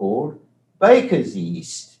also called baker's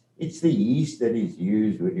yeast. It's the yeast that is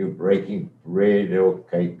used when you're breaking bread or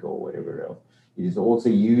cake or whatever else. It is also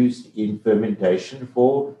used in fermentation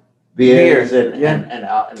for beers and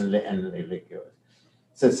liqueurs.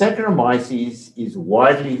 So Saccharomyces is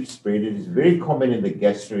widely spread. It is very common in the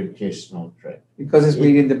gastrointestinal tract. Because it's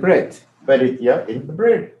in the bread. But in the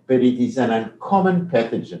bread. But it is an uncommon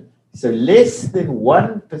pathogen. So less than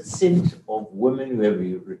 1% of women who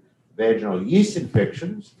have vaginal yeast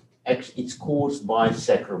infections, actually it's caused by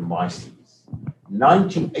Saccharomyces.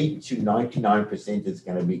 98 to 99% is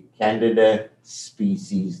going to be Candida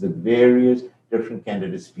species, the various different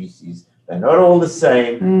Candida species. They're not all the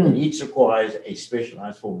same, and each requires a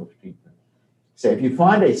specialized form of treatment. So if you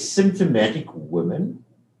find a symptomatic woman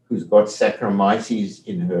who's got Saccharomyces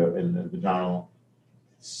in the vaginal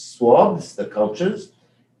swabs, the cultures,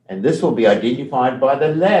 and this will be identified by the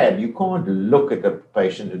lab. You can't look at the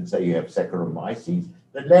patient and say you have Saccharomyces.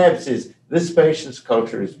 The lab says this patient's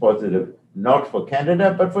culture is positive, not for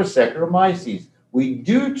Candida, but for Saccharomyces. We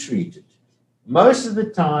do treat it. Most of the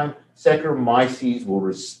time, Saccharomyces will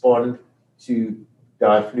respond to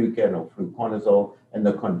diflucan or fluconazole and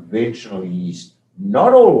the conventional yeast.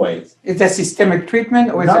 Not always. Is that systemic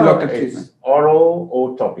treatment or is it local treatment? It's oral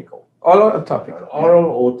or topical. Oral or topical? Oral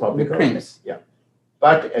or topical. The creams. Yeah.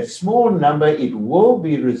 But a small number, it will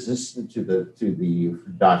be resistant to the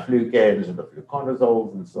diflucans and the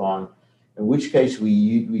fluconazoles and so on, in which case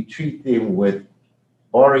we treat them with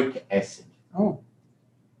boric acid. Oh.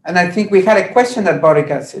 And I think we had a question at boric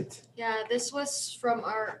acid. Yeah, this was from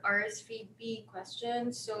our RSVP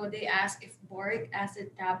question. So they asked if boric acid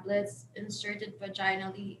tablets inserted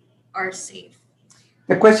vaginally are safe.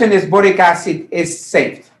 The question is boric acid is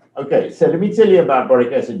safe. Okay, so let me tell you about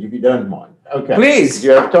boric acid if you don't mind. Okay. Please. Do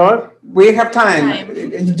you have time? We have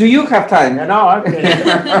time. Do you have time? No,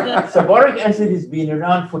 okay. So boric acid has been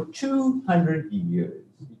around for 200 years.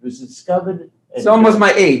 It was discovered. It's almost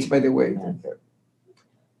my age, by the way. Okay.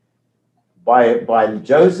 By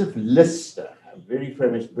Joseph Lister, a very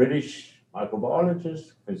famous British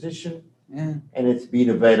microbiologist, physician, and it's been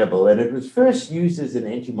available. And it was first used as an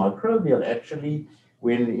antimicrobial, actually,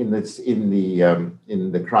 when in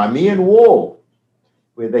the Crimean War,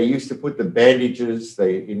 where they used to put the bandages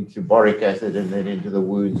into boric acid and then into the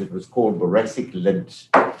wounds. It was called boracic lint.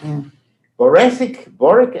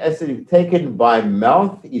 Boric acid taken by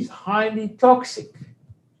mouth is highly toxic,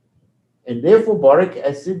 and therefore boric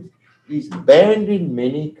acid is banned in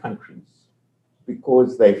many countries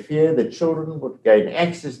because they fear that children would gain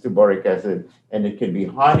access to boric acid, and it can be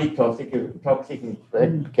highly toxic, in fact,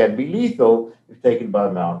 can be lethal if taken by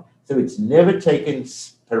mouth. So it's never taken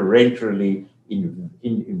parenterally,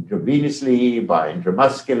 intravenously, by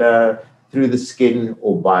intramuscular, through the skin,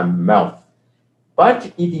 or by mouth.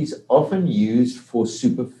 But it is often used for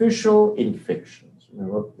superficial infections.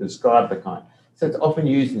 We'll describe the kind. So it's often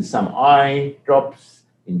used in some eye drops,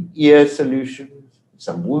 in ear solutions,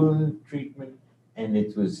 some wound treatment, and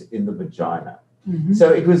it was in the vagina. Mhm.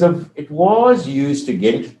 So it was used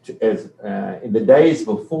again as in the days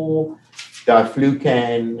before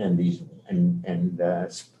diflucan and these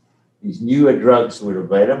newer drugs were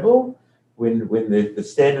available. When the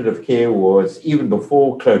standard of care was, even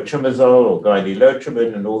before clotrimazole or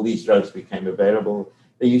gyne-lotrimin and all these drugs became available,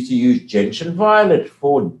 they used to use gentian violet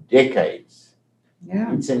for decades.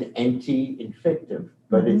 Yeah. It's an anti-infective,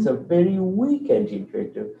 but it's a very weak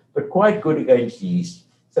anti-infective, but quite good against yeast.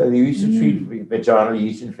 So they used to treat vaginal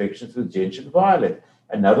yeast infections with gentian violet.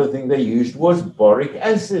 Another thing they used was boric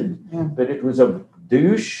acid, but it was a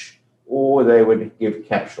douche, or they would give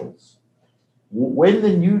capsules. When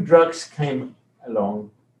the new drugs came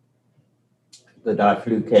along, the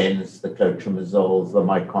diflucans, the clotrimozoles, the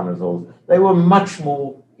miconazoles, they were much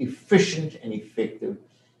more efficient and effective.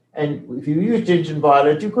 And if you use gentian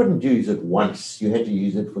violet, you couldn't use it once. You had to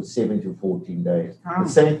use it for 7 to 14 days. Oh. The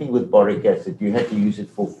same thing with boric acid. You had to use it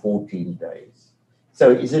for 14 days.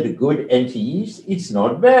 So is it a good anti-yeast? It's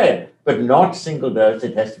not bad, but not single dose.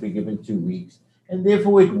 It has to be given 2 weeks. And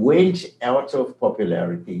therefore, it went out of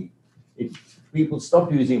popularity. People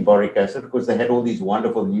stopped using boric acid because they had all these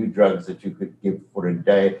wonderful new drugs that you could give for a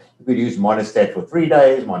day. You could use monostat for 3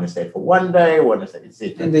 days, monostat for 1 day, monostat,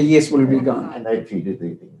 etc. And the yeast will be gone. And they treated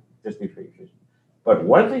the thing, just efficient. But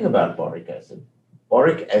one thing about boric acid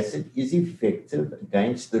is effective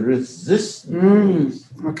against the resistant yeast.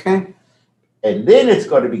 Okay. And then it's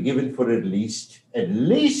got to be given for at least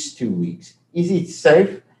 2 weeks. Is it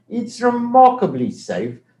safe? It's remarkably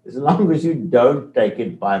safe as long as you don't take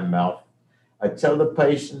it by mouth. I tell the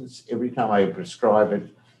patients every time I prescribe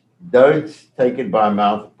it, don't take it by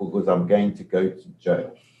mouth because I'm going to go to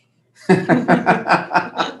jail.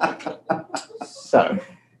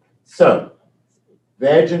 So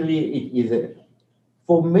vaginally, it is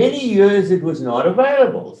for many years it was not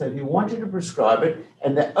available. So if you wanted to prescribe it,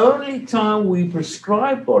 and the only time we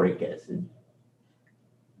prescribe boric acid,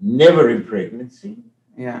 never in pregnancy.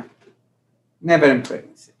 Yeah. Never in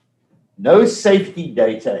pregnancy. No safety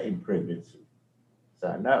data in pregnancy.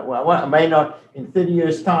 So no, well, I may not in 30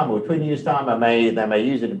 years' time or 20 years' time. They may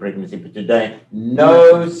use it in pregnancy, but today,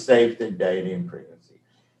 no safety data in pregnancy.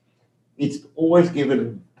 It's always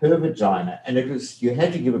given per vagina, and you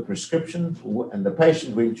had to give a prescription, and the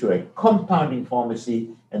patient went to a compounding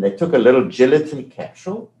pharmacy, and they took a little gelatin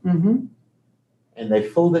capsule, and they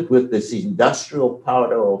filled it with this industrial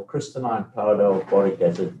powder or crystalline powder of boric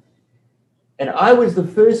acid. And I was the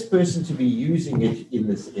first person to be using it in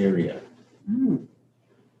this area.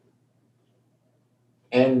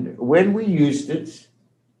 And when we used it,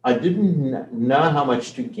 I didn't know how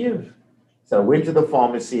much to give. So I went to the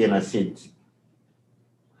pharmacy and I said,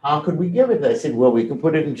 how could we give it? They said, well, we can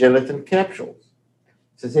put it in gelatin capsules.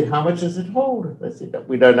 So I said, how much does it hold? They said,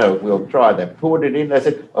 we don't know. We'll try. They poured it in. They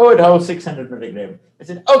said, oh, it holds 600 milligrams. I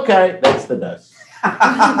said, okay, that's the dose.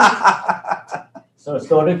 So I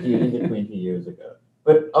started using it 20 years ago,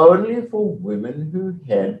 but only for women who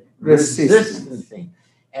had resistance thing.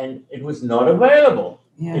 And it was not available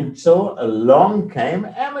until along came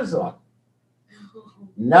Amazon.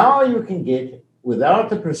 Now you can get,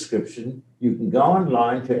 without the prescription, you can go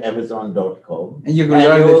online to Amazon.com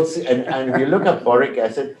and if you look up boric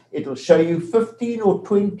acid, it will show you 15 or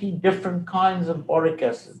 20 different kinds of boric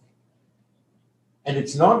acid. And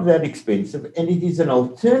it's not that expensive, and it is an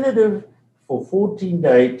alternative for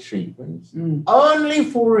 14-day treatments, only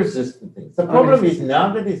for resistant things. The problem is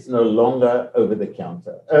now that it's no longer over the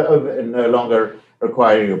counter, no longer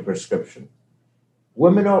requiring a prescription.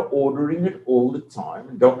 Women are ordering it all the time,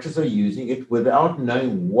 and doctors are using it without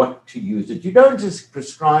knowing what to use it. You don't just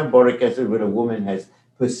prescribe boric acid when a woman has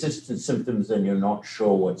persistent symptoms and you're not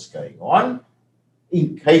sure what's going on,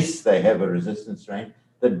 in case they have a resistant strain.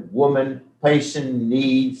 The patient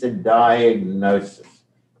needs a diagnosis.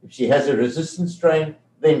 If she has a resistant strain,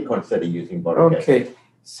 then consider using boric acid. Okay.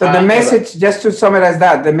 So the message, just to summarize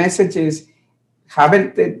that, the message is have a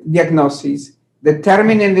diagnosis,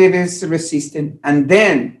 determine if it is resistant, and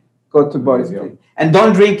then go to boric Yeah. acid. And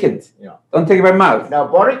don't drink it. Yeah. Don't take it by mouth. Now,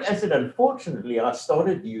 boric acid, unfortunately, I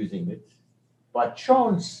started using it by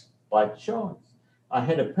chance. By chance. I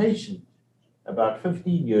had a patient about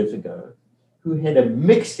 15 years ago who had a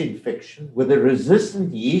mixed infection with a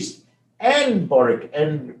resistant yeast and boric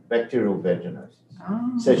and bacterial vaginosis.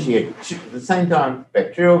 Ah. So she had at the same time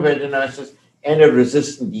bacterial vaginosis and a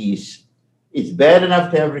resistant yeast. It's bad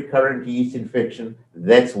enough to have recurrent yeast infection.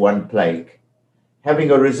 That's one plague.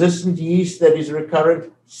 Having a resistant yeast that is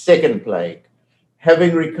recurrent, second plague.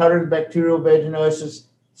 Having recurrent bacterial vaginosis,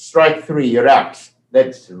 strike three, you're out.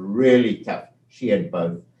 That's really tough. She had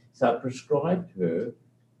both. So I prescribed her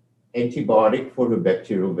antibiotic for her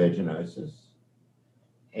bacterial vaginosis.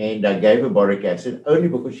 And I gave her boric acid only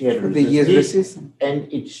because she had The yeast resistant. and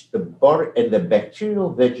it's the the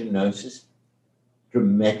bacterial vaginosis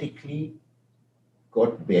dramatically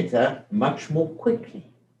got better much more quickly.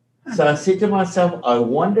 So I said to myself, I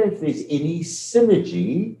wonder if there's any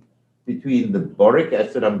synergy between the boric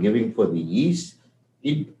acid I'm giving for the yeast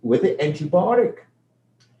with the antibiotic.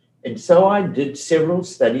 And so I did several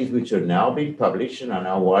studies which are now being published and are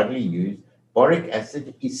now widely used. Boric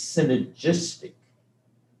acid is synergistic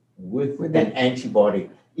with an antibiotic.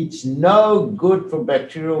 It's no good for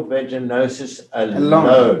bacterial vaginosis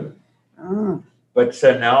alone. Ah. But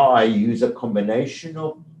so now I use a combination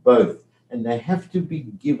of both, and they have to be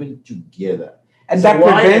given together. And So that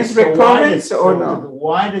why prevents does- so why recurrence does- or so no?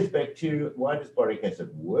 Why does boric acid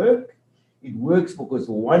work? It works because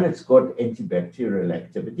one, it's got antibacterial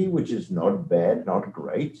activity, which is not bad, not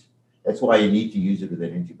great. That's why you need to use it with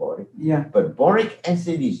an antibiotic. Yeah. But boric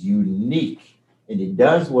acid is unique, and it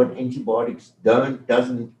does what antibiotics don't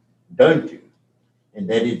do, and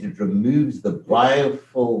that is it removes the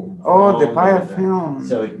biofilm. Oh, the from biofilm.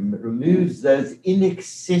 So it removes those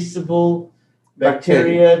inaccessible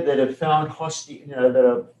bacteria that have found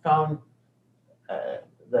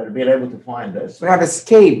that have been able to find those. We have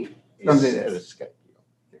escape from Yes, the escape.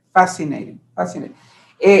 fascinating.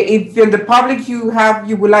 If in the public you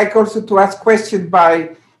would like also to ask questions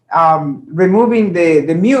by removing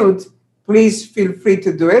the mute, please feel free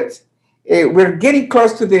to do it. We're getting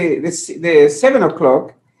close to the 7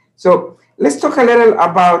 o'clock. So let's talk a little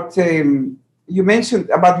about, you mentioned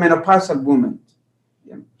about menopausal women.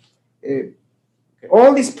 Yeah.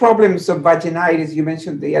 All these problems of vaginitis, you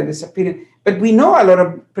mentioned they are disappearing, but we know a lot of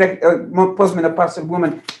postmenopausal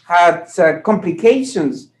women had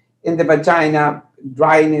complications in the vagina,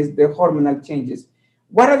 dryness, the hormonal changes.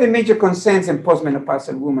 What are the major concerns in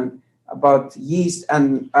postmenopausal women about yeast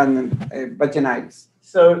and vaginitis?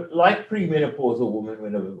 So, like premenopausal women,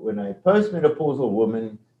 when a postmenopausal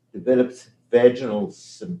woman develops vaginal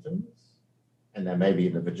symptoms, and they may be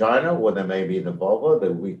in the vagina or they may be in the vulva,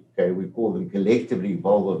 we call them collectively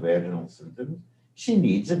vulvovaginal symptoms, she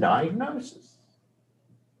needs a diagnosis.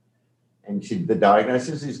 And the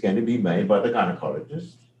diagnosis is going to be made by the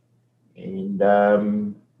gynecologist. And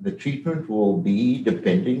the treatment will be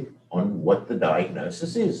depending on what the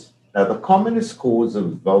diagnosis is. Now, the commonest cause of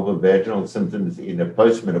vulvovaginal symptoms in a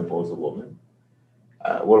postmenopausal woman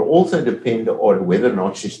will also depend on whether or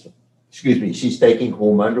not she's taking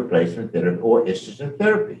hormone replacement therapy or estrogen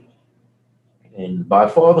therapy. And by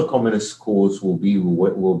far the commonest cause will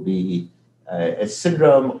be a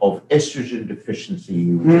syndrome of estrogen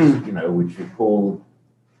deficiency, which we call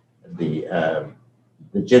the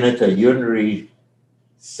genitourinary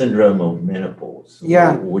syndrome of menopause,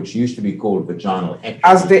 which used to be called vaginal atrophy.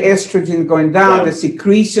 As the estrogen going down, the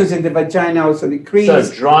secretions in the vagina also decrease.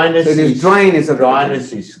 So dryness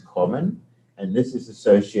is common, and this is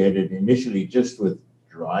associated initially just with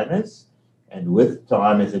dryness, and with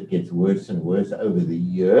time as it gets worse and worse over the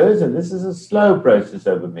years, and this is a slow process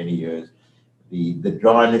over many years, the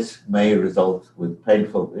dryness may result with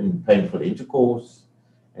painful intercourse,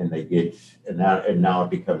 and now it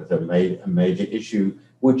becomes a major issue,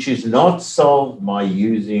 which is not solved by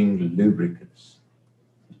using lubricants.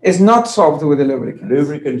 It's not solved with the lubricants.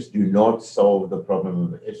 Lubricants do not solve the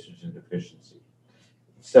problem of estrogen deficiency.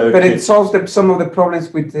 But it solves some of the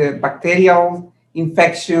problems with the bacterial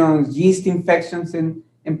infections, yeast infections in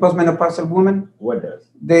postmenopausal women. What does?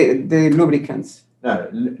 The lubricants. No,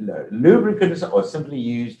 lubricants are simply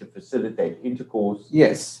used to facilitate intercourse.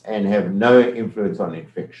 Yes. And have no influence on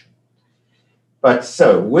infection. But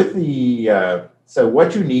so what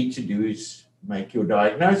you need to do is make your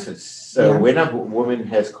diagnosis. So when a woman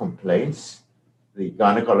has complaints, the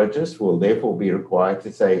gynecologist will therefore be required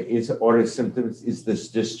to say, are her symptoms, is this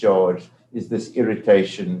discharge, is this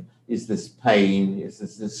irritation, is this pain, is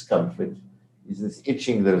this discomfort, is this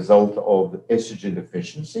itching the result of estrogen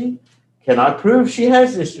deficiency? can I prove she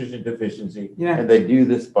has estrogen deficiency? Yeah. And they do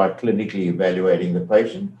this by clinically evaluating the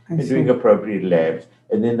patient and doing appropriate labs.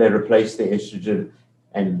 And then they replace the estrogen.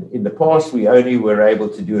 And in the past, we only were able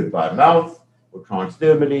to do it by mouth or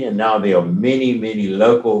transdermally. And now there are many, many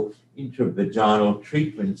local intravaginal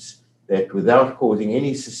treatments that, without causing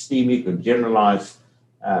any systemic or generalized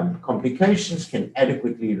complications, can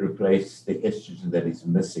adequately replace the estrogen that is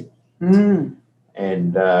missing.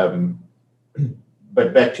 And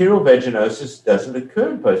but bacterial vaginosis doesn't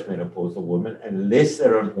occur in postmenopausal women unless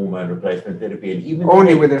they're on hormone replacement therapy, and even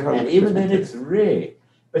Only then, with the and even then it's rare.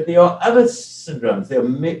 But there are other syndromes.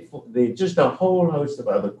 There are just a whole host of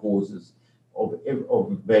other causes of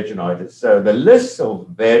vaginitis. So the list of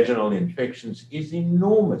vaginal infections is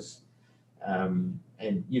enormous, and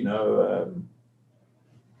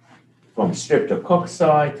from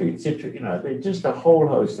streptococci to etc. There's just a whole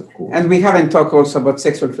host of causes. And we haven't talked also about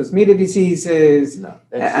sexual transmitted diseases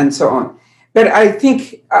and so on. But I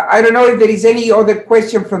think, I don't know if there is any other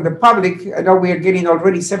question from the public. I know we are getting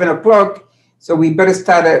already 7 o'clock, so we better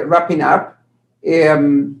start wrapping up.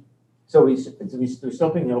 So we're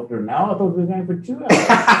stopping after an hour? I thought we were going for 2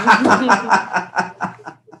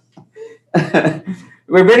 hours.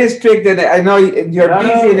 We're very strict, and I know you're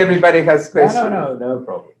busy and everybody has questions. No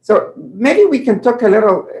problem. So maybe we can talk a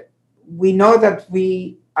little. We know that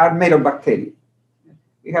we are made of bacteria.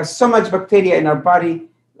 We have so much bacteria in our body,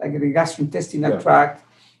 like the gastrointestinal tract,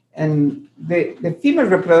 and the female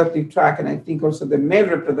reproductive tract, and I think also the male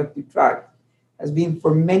reproductive tract, has been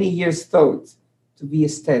for many years thought to be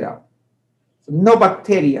sterile. So no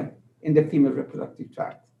bacteria in the female reproductive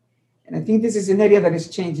tract. And I think this is an area that is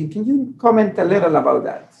changing. Can you comment a little about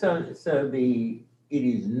that? So it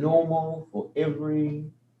is normal for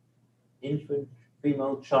every infant,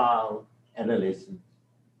 female child, adolescent,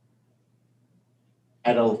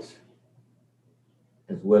 adult,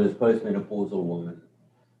 as well as postmenopausal woman,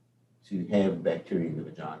 to have bacteria in the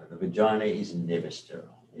vagina. The vagina is never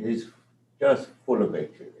sterile. It is just full of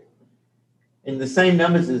bacteria. In the same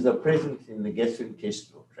numbers as are present in the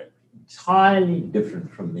gastrointestinal tract. Entirely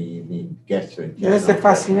different from the gastrointestinal. That's the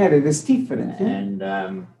fascinating. It's different. And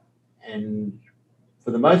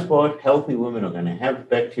for the most part, healthy women are going to have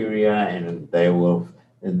bacteria, and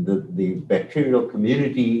the bacterial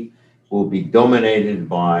community will be dominated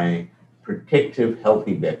by protective,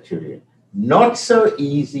 healthy bacteria. Not so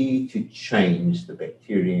easy to change the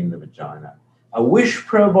bacteria in the vagina. I wish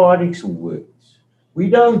probiotics worked. We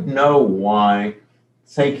don't know why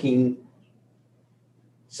taking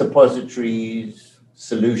suppositories,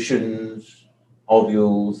 solutions,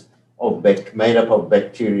 ovules made up of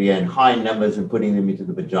bacteria in high numbers and putting them into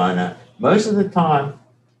the vagina. Most of the time,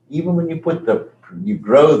 even when you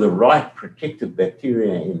grow the right protective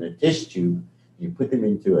bacteria in a test tube, you put them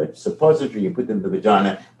into a suppository, you put them in the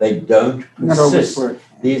vagina, they don't persist.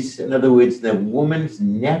 In other words, the woman's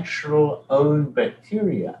natural own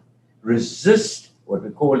bacteria resist what we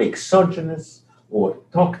call exogenous or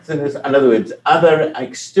toxinous, in other words, other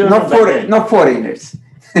external bacteria. No foreigners.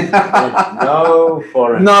 No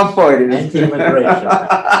foreigners. No foreigners. Anti-immigration.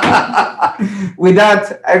 With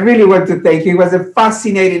that, I really want to thank you. It was a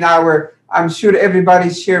fascinating hour. I'm sure everybody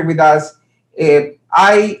shared with us.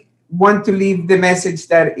 I want to leave the message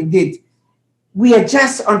that indeed, we are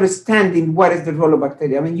just understanding what is the role of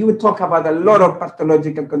bacteria. I mean, you would talk about a lot of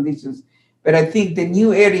pathological conditions, but I think the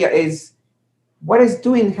new area is what is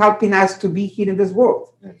helping us to be here in this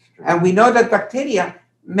world. And we know that bacteria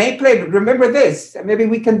may play, remember this, maybe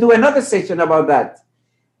we can do another session about that.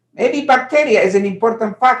 Maybe bacteria is an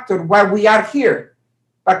important factor while we are here.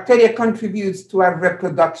 Bacteria contributes to our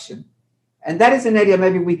reproduction. And that is an area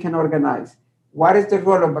maybe we can organize. What is the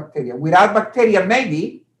role of bacteria? Without bacteria,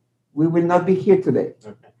 maybe we will not be here today.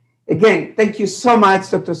 Okay. Again, thank you so much,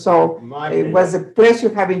 Dr. Soule. It was a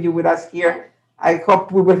pleasure having you with us here. I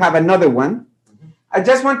hope we will have another one. Mm-hmm. I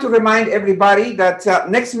just want to remind everybody that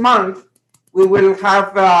next month we will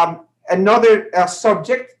have another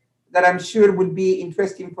subject that I'm sure will be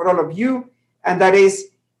interesting for all of you, and that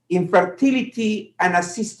is infertility and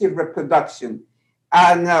assisted reproduction.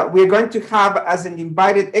 And we're going to have as an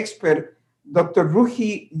invited expert, Dr.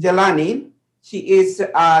 Ruhi Jalani. She is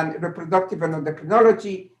a reproductive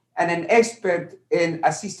endocrinology and an expert in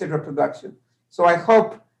assisted reproduction. So I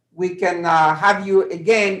hope we can have you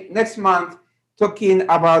again next month talking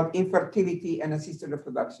about infertility and assisted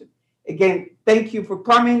reproduction. Again, thank you for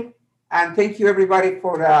coming, and thank you everybody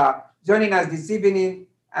for joining us this evening,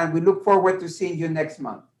 and we look forward to seeing you next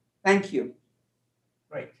month. Thank you.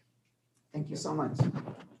 Great. Thank you so much.